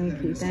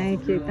spirit.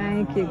 Thank you,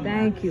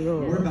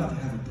 Lord. We're about to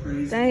have a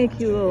praise. Thank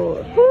you,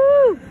 Lord.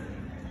 Woo!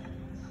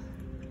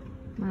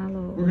 My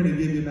Lord. We're going to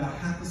give you about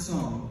half a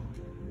song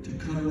to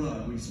cut a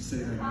rug. We used to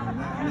say that.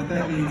 What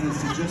that means is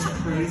to just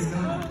praise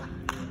God,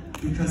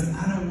 because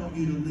I don't want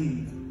you to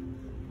leave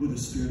with a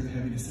spirit of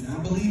heaviness. And I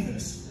believe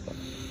this.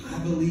 I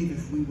believe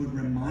if we would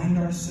remind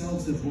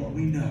ourselves of what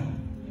we know,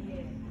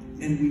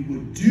 and we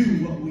would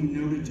do what we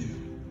know to do,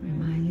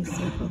 remind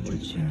yourself of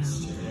what you know.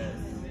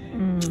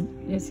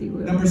 Yes, He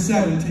will. Number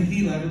 7,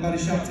 Tehillah. Everybody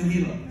shout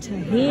Tehillah.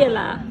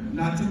 Tehillah.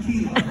 Not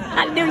tequila.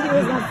 I knew you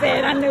was going to say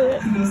it. I knew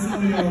it. I know some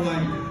of y'all are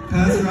like,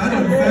 Pastor, I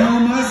done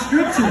found my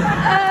scripture.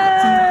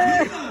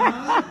 Tehillah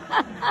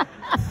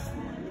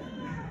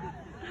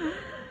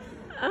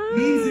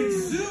means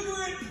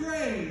exuberant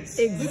praise.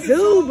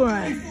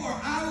 Exuberant.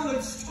 I will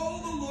extol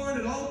the Lord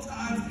at all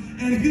times,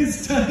 and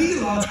His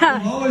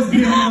Tehillah will always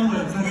be on my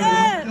lips.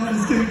 Yes. Y'all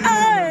just kidding.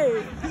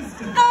 Hey.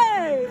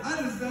 Hey. I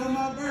just found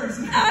my verse.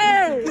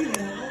 Hey.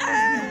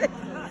 Hey.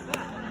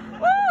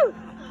 Woo.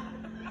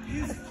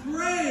 His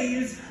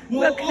praise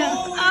will always be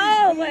on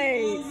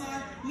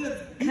my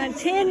lips.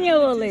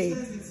 Continually.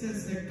 It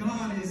says that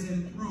God is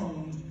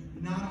enthroned,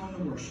 not on the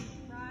worship.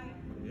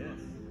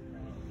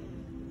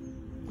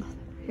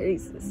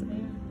 Jesus.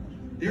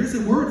 There's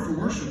a word for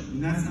worship,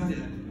 and that's not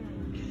it.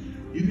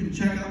 You can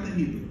check out the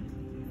Hebrew.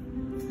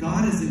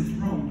 God is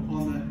enthroned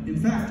on the, in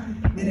fact,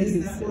 it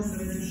is that word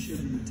that I just showed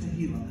you,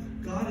 Tehillah.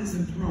 God is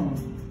enthroned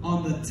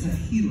on the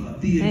Tehillah,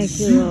 the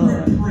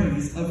exuberant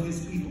praise of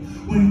His people.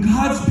 When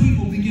God's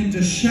people begin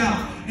to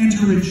shout and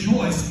to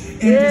rejoice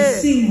and to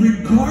sing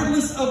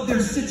regardless of their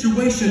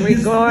situation,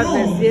 His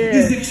throne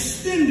is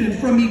extended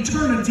from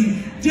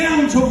eternity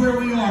down to where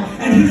we are.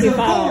 And His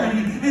authority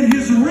and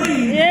His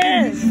reign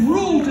and His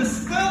rule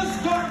dispels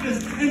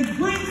darkness and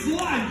brings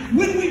life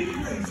when we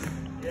praise Him.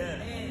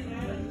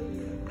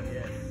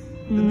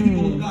 The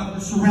people of God were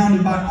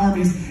surrounded by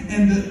armies,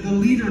 and the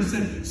leader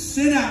said,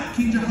 send out,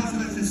 King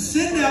Jehoshaphat said,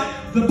 send out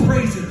the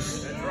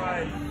praisers. That's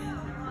right.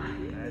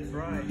 That's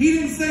right. He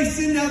didn't say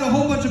send out a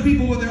whole bunch of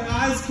people with their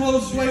eyes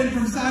closed, swaying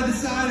from side to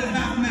side at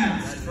half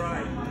mast. That's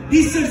right.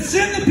 He said,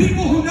 send the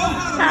people who know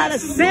how to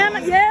sing.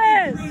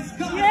 Yes.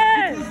 God,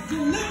 Yes.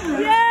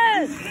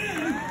 Yes.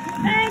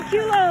 Thank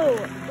you,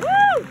 Lord.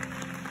 Woo.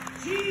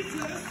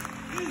 Jesus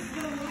is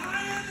the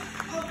Lion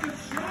of the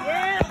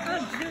tribe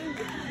of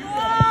Judah.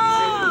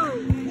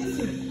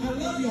 Listen, I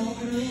love y'all,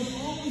 and I love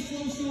all the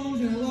slow songs,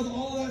 and I love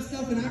all that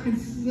stuff, and I can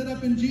sit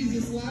up in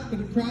Jesus' lap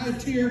and cry a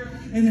tear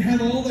and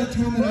have all that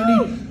time that I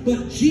need.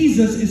 But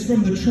Jesus is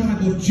from the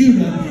tribe of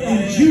Judah,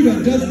 and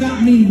Judah does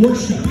not mean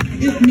worship.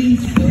 It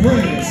means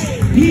praise.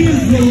 He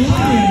is the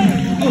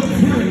Lion of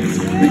praise.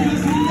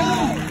 Because we know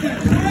that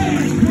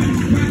praise brings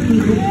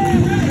breakthrough.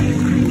 Praise.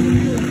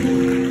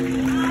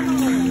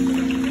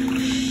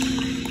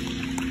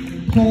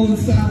 Paul and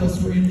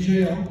Silas were in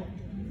jail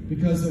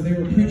because they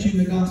were preaching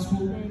the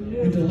gospel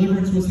and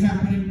deliverance was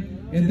happening.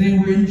 And they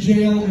were in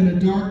jail in a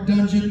dark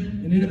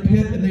dungeon and in a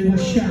pit, and they were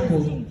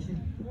shackled.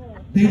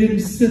 They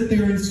didn't sit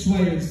there and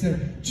sway and say,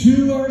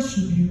 "To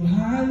worship you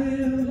I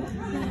live.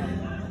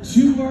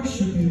 To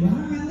worship you I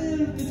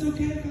live. It's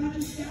okay if I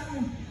just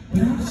die,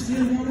 but I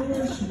still want to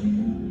worship you."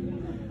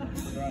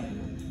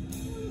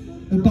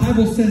 The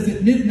Bible says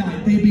at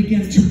midnight they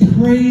began to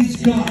praise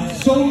God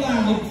so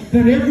loud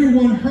that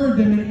everyone heard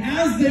them. And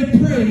as they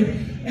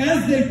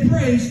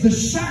praised, the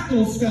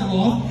shackles fell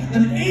off.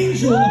 An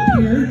angel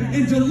appeared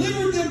and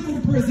delivered them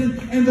from prison.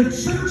 And the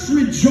church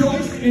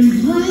rejoiced and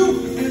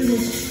grew and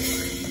was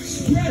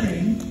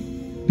spreading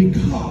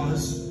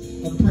because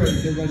of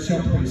praise. Everybody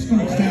shout praise. Come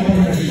on, stand on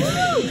your feet.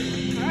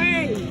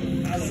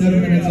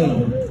 7 minutes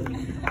over.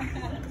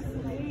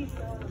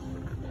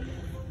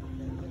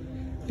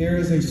 There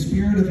is a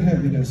spirit of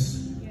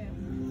heaviness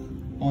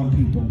on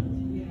people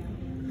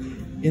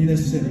in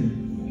this city,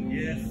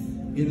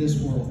 in this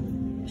world,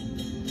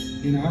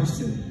 in our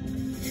city,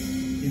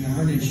 in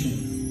our nation,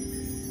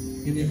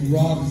 and it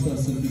robs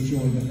us of the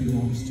joy that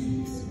belongs to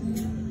us.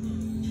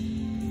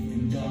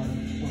 And God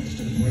wants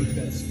to break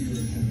that spirit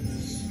of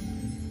heaviness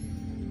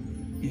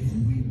if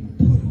we will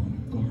put on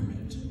a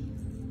garment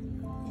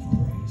of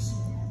praise.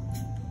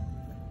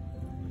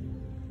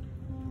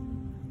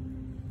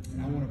 And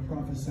I want to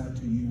prophesy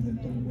to you that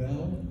the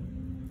well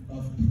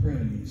of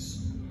praise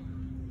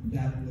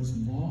that was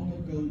long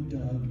ago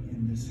dug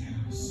in this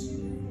house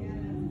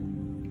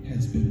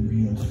has been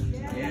reopened.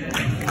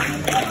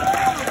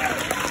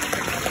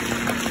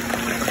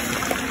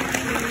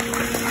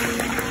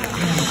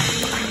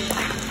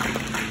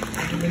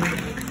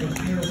 A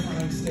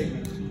terrifying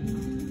statement.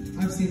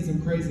 I've seen some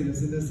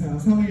craziness in this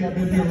house. How many of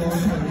y'all been here a long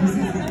time? You've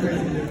seen some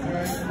craziness,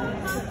 right?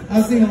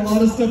 I've seen a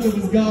lot of stuff that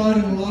was God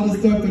and a lot of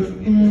stuff that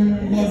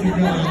wasn't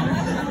God.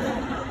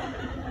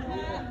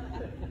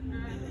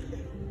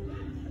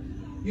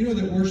 You know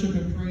that worship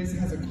and praise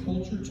has a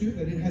culture too,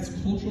 that it has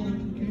cultural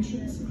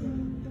implications?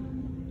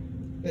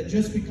 That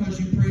just because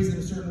you praise in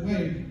a certain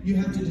way, you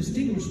have to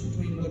distinguish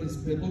between what is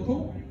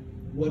biblical,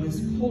 what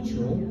is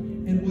cultural,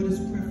 and what is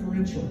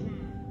preferential.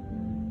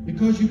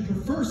 Because you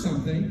prefer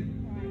something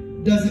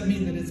doesn't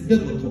mean that it's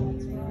biblical.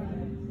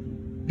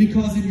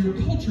 Because in your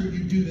culture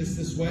you do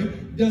this way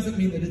doesn't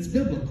mean that it's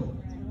biblical.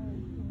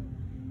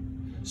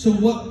 So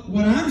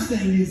what I'm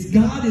saying is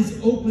God is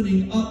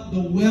opening up the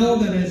well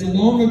that has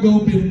long ago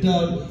been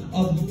dug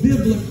of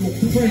biblical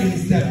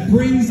praise that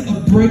brings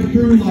a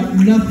breakthrough like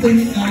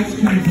nothing else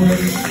can break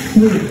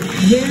through.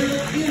 There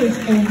is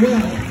a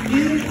well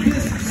in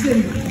this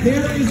city.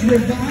 There is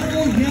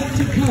revival yet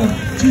to come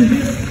to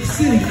this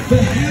city.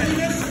 The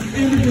heaviness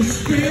and the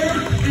despair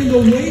and the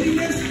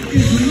weightiness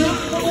is not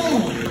for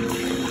long.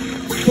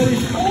 But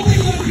it's only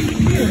going to be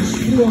pierced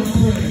through our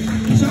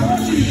praise. So I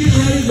want you to get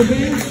ready. The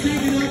band's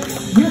standing up.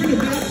 We're going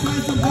to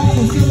baptize some folks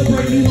and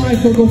celebrate new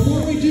life. But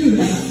before we do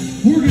that,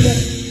 we're going to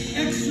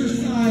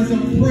exercise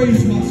our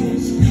praise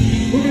muscles.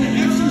 We're going to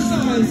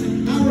exercise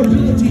our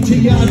ability to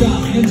yada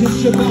and to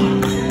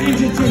Shabbat and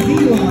to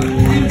Tehillah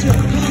and to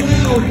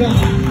Hallel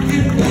God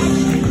and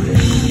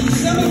worship.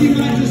 Some of you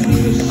might just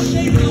need to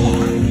shake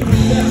off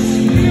that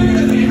spirit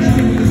of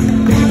heaviness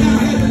that I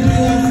had to do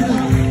last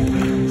night.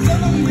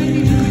 Some of you may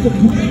need just to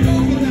break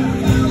open that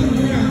fallow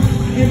ground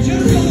and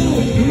just a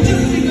little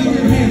lifting of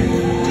your hand,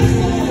 just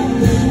a little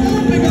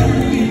stomping of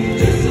your feet,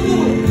 just a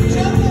little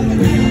jump up and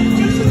down,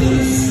 just a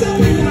little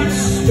something like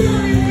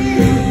stirring you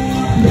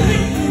up, ready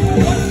for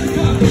what's to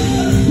come.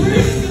 Let's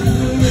praise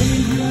God.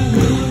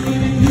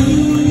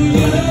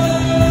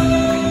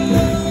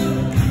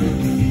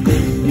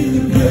 In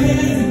the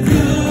presence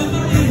of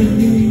my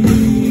enemy.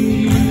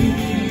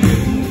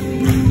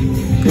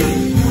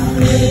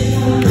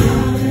 Hallelujah.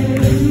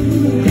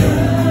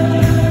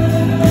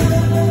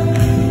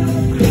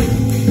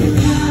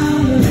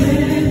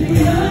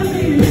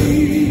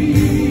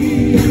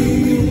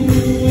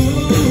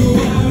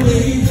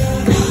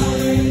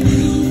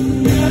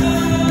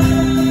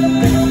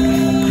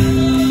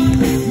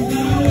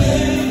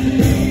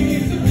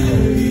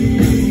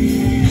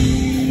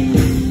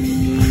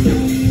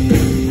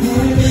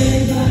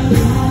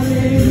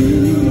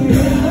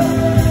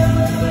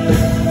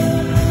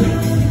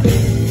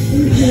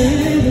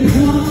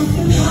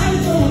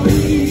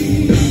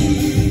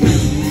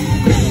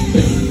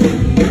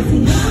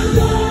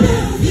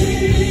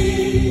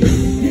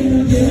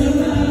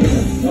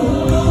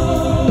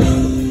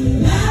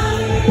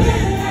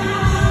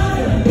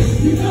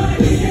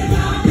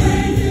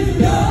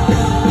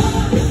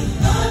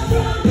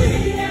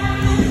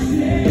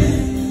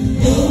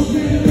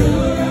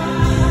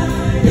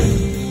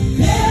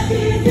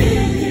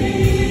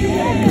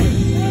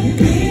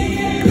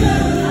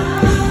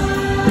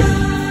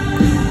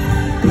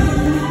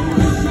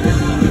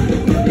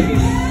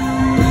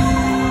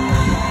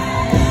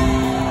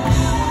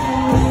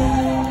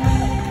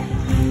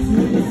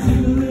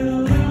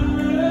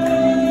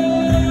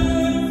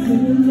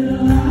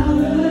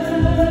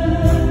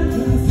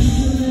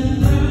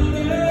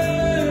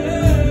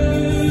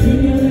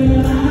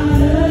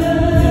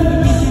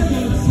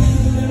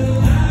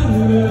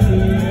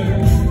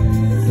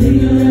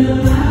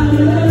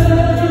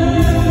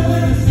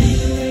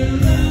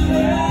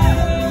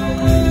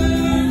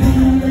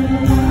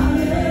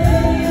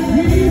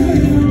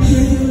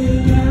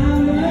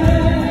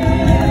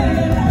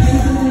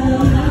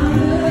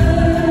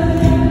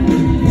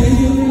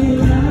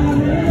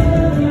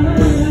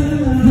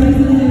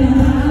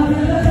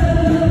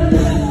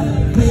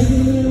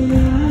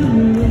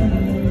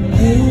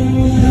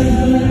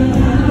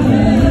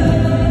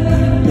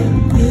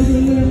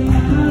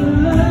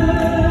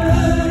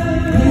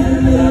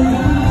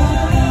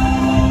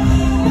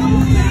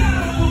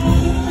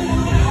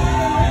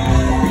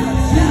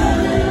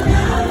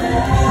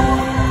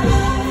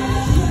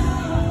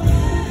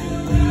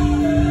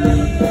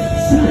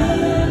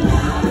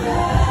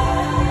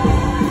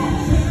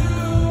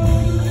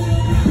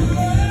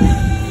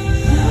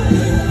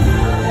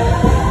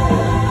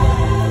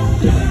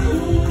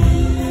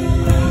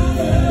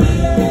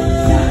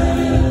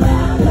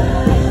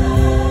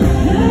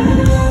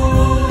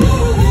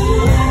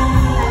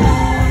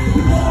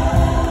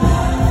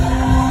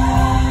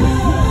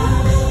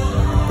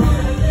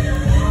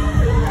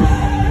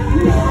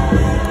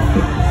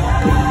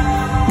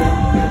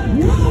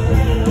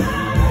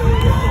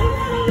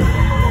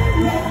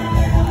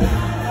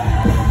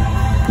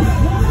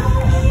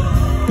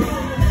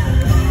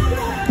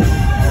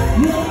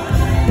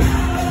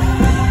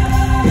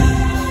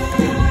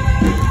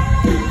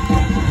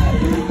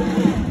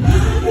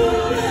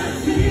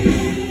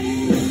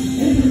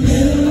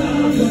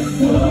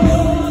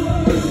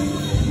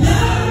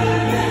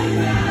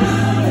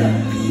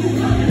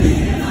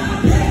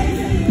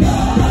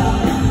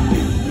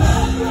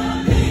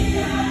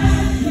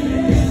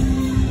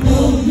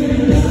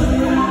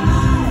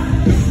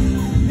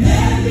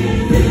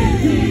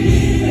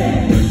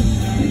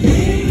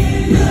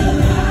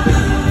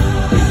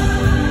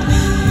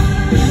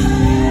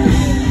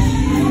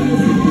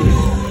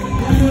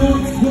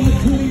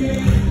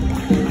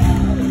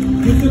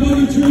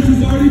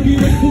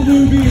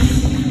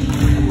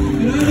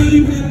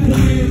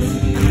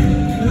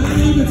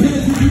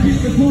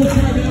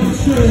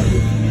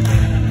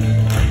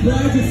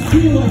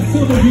 feel like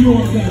some of you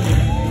are done.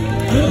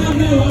 And I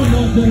know I'm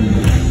not done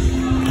yet.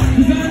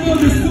 Because I know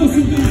there's still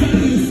some things I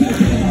need to say.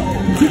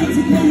 So what's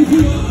the problem with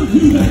you? I'll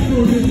do that for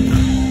a minute.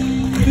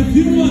 And if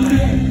you want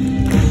that,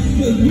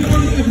 because we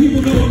already have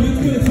people knowing it's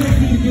going to take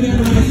me to get out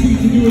of my seat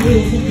to do a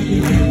little something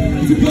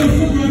different. To go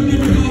somewhere I've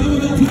never gone. I'm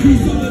about to do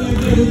something I've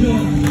never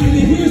done. And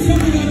to hear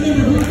something I've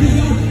never heard. Because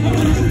I'm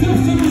going to tell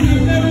something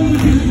I've never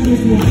listened to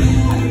before.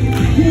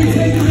 Can we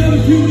take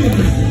another few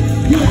minutes?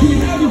 Yeah, can we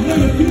have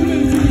another few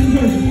minutes in His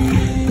presence?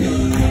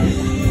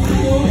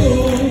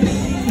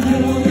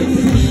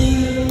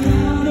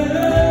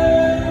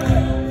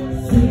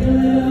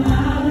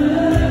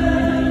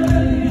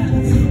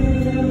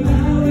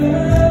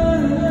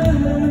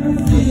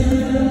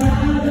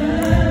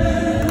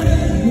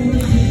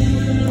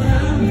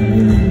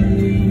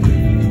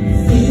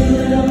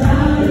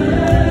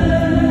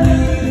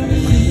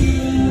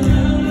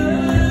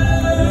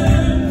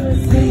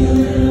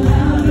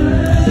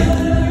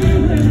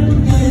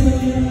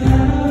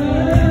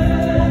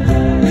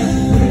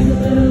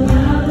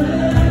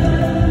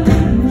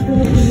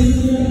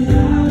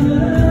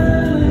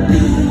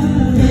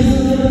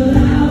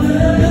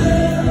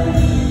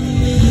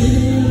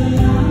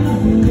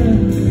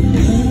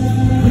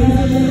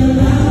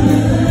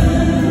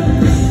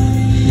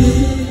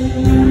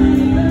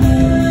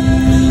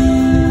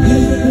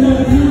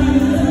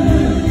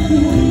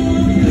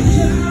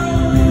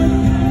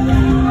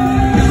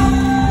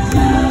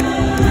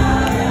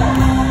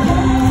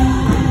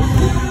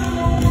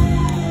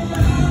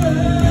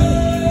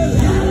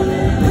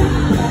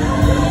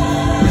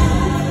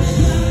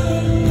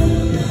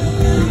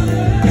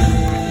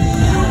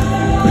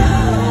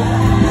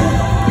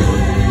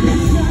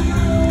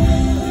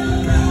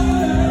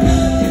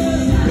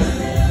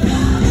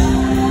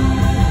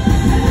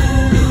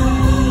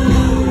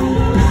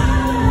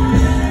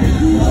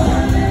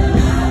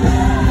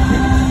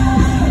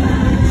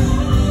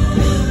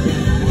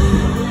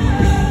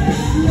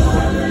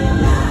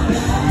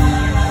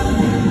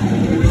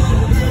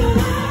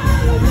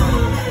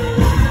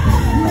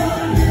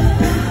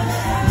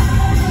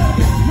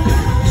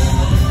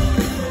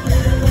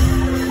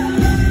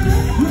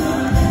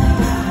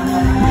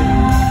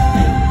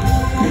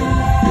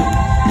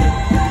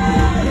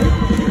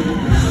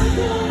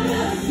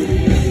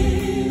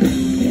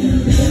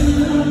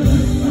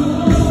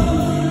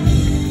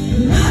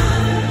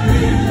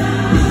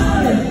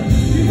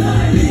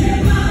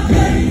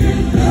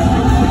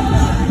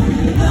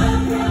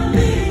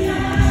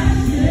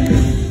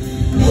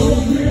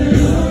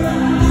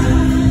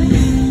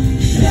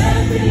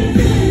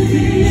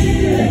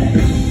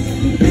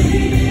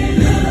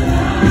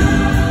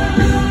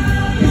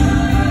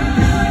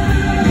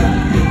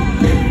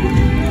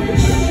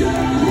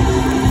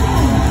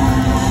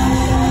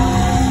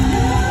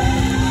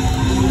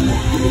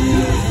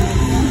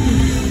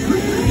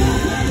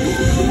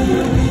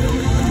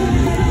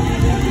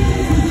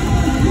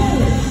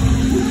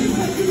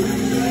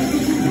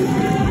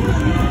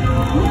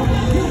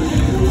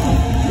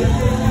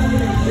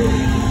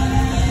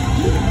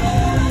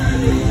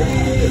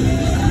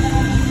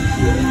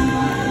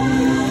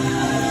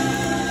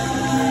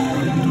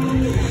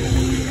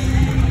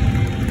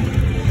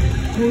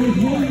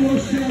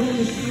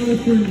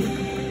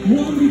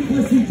 One,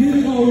 because He did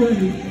it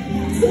already.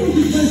 Two,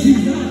 because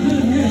He's not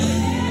done yet.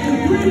 And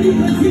three,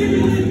 because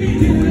even if He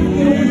didn't know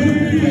what was going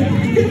to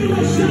be, give Him a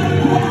shout.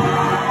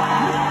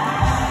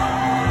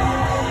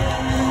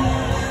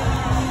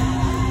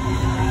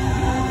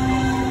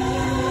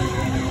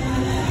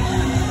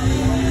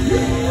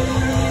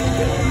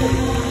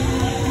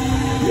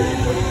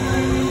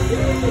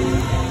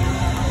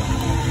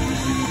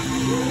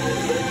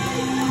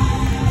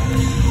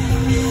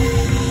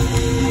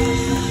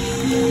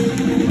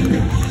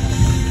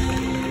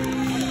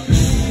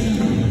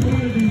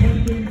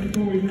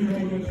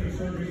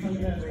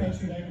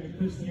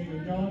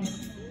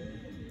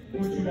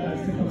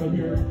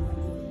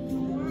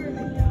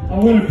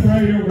 I want to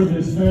pray over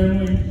this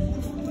family.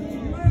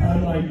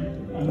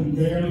 I'm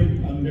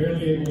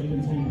barely able to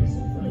contain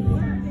myself right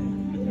now.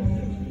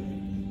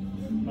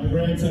 My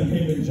grandson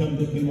came and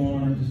jumped up in my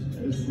arms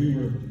as we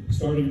were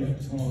starting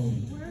that song.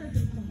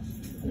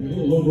 I'm a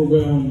little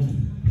overwhelmed.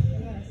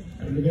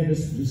 I began to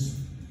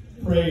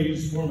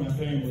praise for my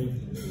family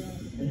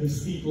and to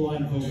speak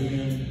life over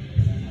them.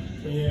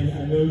 And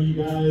I know you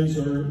guys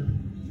are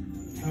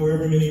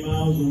however many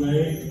miles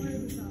away,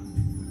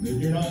 but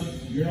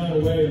you're not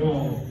away at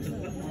all.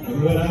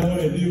 And what I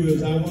want to do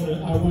is I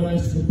want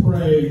us to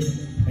pray,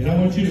 and I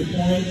want you to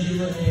point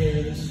your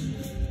hands,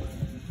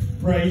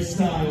 praise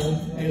style,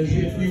 as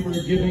if you were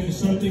giving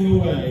something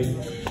away.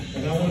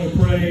 And I want to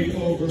pray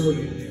over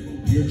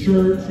your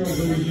church,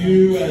 over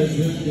you as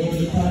one of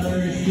the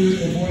primary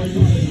spiritual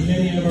voices in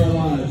many of our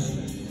lives.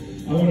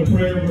 I want to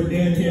pray over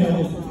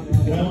Danielle,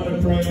 and I want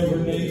to pray over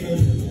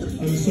Nathan.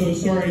 I'm so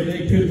sorry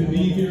they couldn't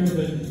be here,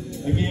 but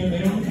again,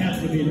 they don't have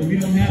to be here. We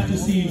don't have to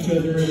see each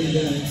other every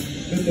day.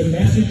 But the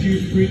message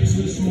you preached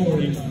this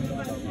morning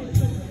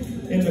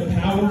and the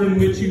power in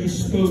which you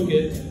spoke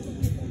it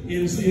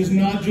is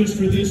not just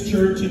for this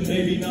church and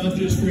maybe not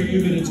just for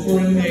you, but it's for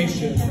a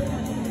nation.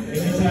 And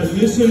as I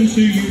listened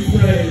to you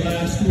pray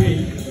last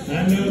week,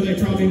 I know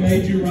they probably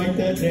made you write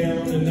that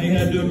down and they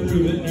had to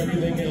approve it and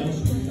everything else.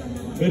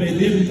 But it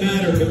didn't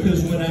matter,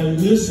 because when I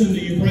listened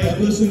to you pray, I've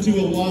listened to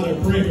a lot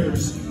of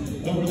prayers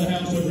over the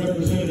House of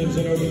Representatives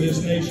and over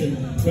this nation.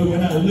 But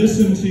when I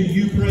listened to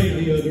you pray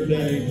the other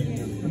day,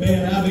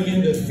 man, I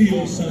began to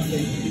feel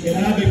something.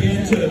 And I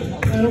began to,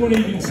 I don't want to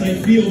even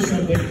say feel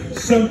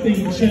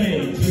something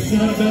changed. It's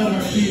not about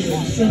our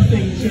feelings,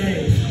 something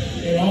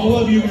changed. And all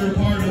of you are a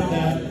part of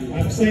that.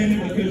 I'm saying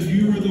it because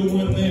you were the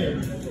one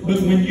there.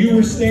 But when you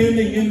were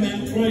standing in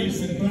that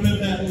place in front of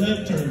that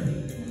lectern,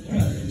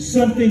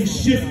 something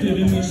shifted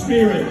in the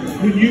spirit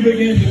when you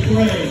began to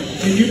pray.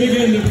 And you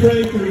began to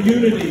pray for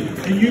unity.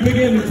 And you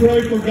began to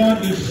pray for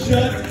God to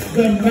shut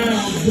the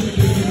mouths of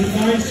the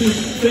divisive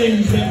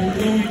things that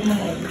were going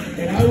on.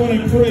 And I want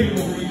to pray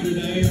over you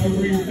today,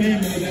 over your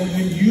family, that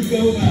when you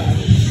go back,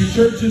 your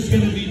church is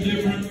going to be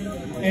different.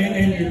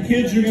 And your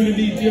kids are going to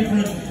be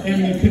different.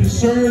 And the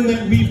concern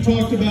that we've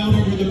talked about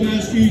over the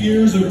past few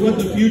years of what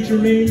the future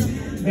means,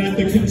 that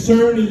the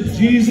concern is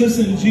Jesus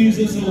and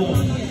Jesus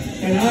alone.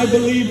 And I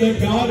believe that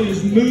God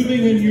is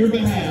moving in your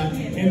behalf,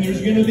 and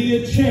there's going to be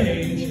a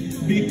change,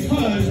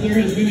 because there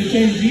has been a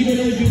change. Even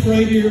as you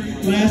prayed here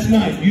last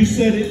night, you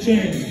said it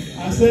changed.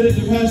 I said it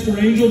to Pastor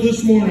Angel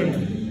this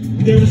morning.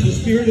 There was a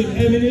spirit of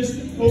heaviness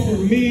over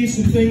me,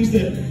 some things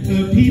that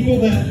people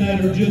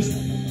that are just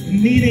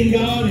needing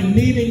God and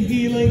needing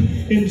healing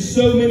in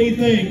so many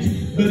things.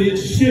 But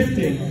it's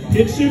shifting.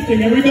 It's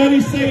shifting.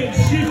 Everybody say it's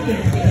shifting.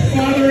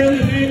 Father, in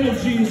the name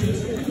of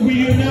Jesus, we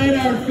unite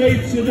our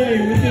faith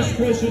today with this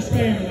precious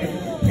family.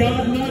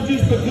 God, not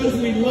just because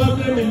we love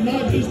them and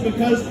not just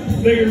because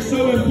they are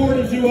so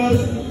important to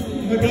us,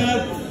 but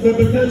God, but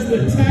because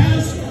the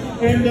task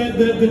and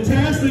the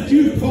task that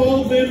you've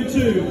called them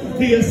to,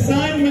 the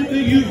assignment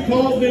that you've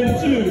called them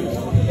to,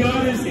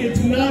 God, it's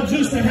not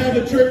just to have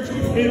a church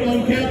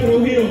on Capitol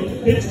Hill.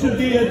 It's to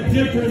be a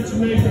difference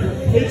maker.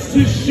 It's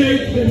to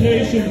shape the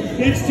nation.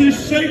 It's to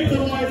shape the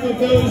life of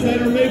those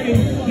that are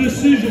making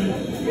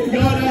decisions.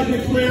 God, I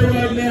declare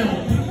right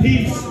now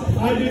peace.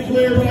 I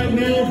declare right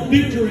now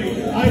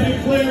victory. I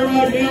declare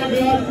right now,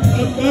 God,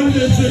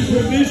 abundance and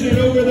provision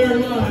over their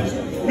lives.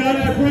 God,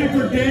 I pray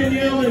for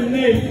Danielle and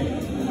Nate,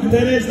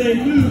 that as they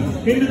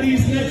move into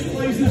these next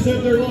places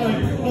of their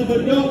life, of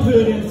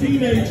adulthood and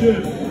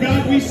teenagehood,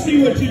 God, we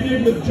see what you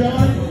did with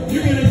John.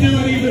 You're going to do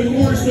it even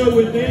more so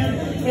with them.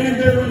 And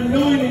their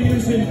anointing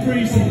is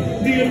increasing.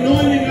 The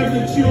anointing of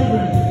the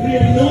children. The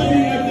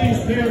anointing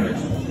of these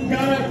parents.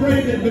 God, I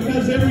pray that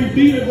because every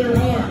beat of their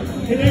heart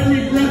and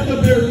every breath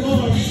of their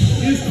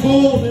lungs is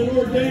called and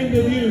ordained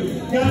of you,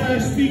 God, I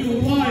speak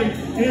life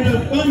and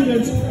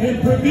abundance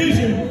and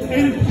provision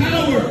and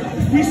power.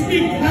 We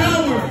speak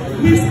power.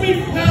 We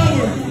speak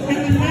power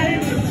in the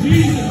name of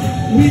Jesus.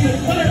 We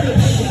declare it.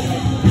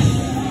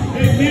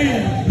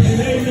 Amen and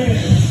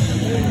amen.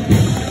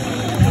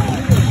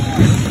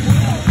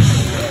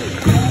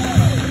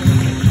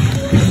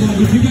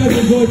 If you guys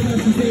enjoyed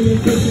Pastor Daemon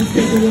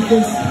Scapin with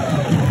us,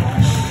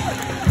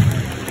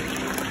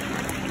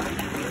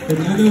 and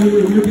I know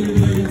we're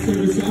getting late in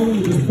service, so I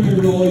want to just pray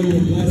over all of you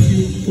and bless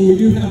you. But we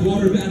do have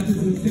water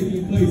baptisms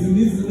taking place, and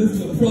this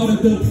is a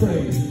product of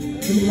praise.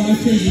 And the life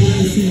change we're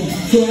going to see.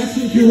 So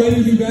actually, if you're ready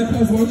to be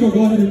baptized, why don't y'all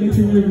go ahead and make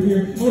your way over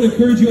here. I want to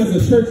encourage you as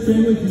a church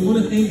family, if you want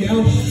to hang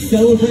out,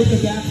 celebrate the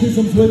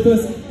baptisms with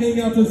us,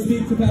 hang out to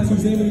speak to Pastor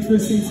Daemon and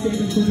Christine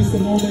Scapin for just a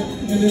moment.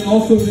 And then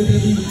also they're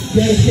going to be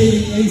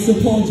dedicating Asa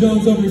Paul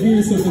Jones over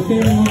here, so if the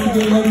family wants to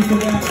get ready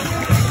for that.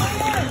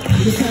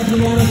 Just have your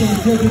line up on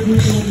the present group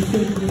on the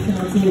sacred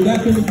account. So with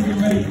that, family, get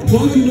ready. Why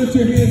don't you lift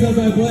your hands as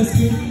I bless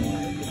you?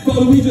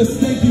 Father, we just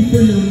thank you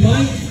for your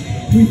might.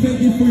 We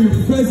thank you for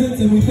your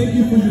presence, and we thank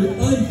you for your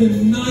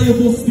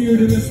undeniable spirit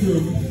in this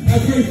room. I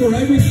pray for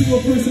every single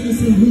person in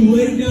this room who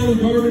laid down a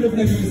garment of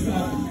heaviness,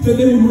 God, that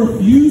they would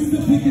refuse to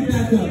pick it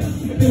back up.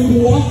 They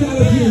would walk out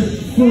of here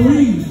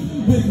free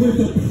with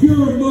a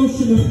pure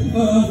emotion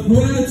of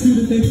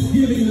gratitude and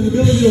thanksgiving and the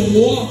ability to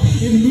walk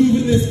and move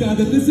in this, God,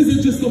 that this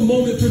isn't just a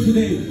moment for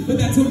today, but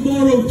that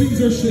tomorrow things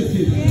are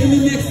shifted, and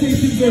the next day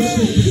things are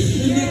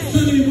shifted, and next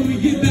Sunday when we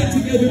get back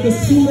together, the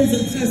stories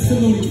and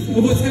testimony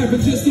of what's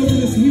happened just over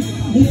this week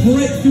will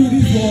break through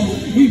these walls.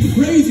 We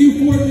praise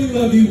you for it, we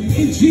love you.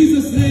 In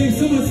Jesus' name,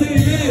 someone say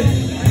amen.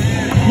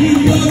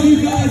 We love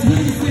you guys. We're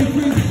going to stay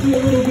crazy for a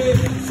little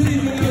bit.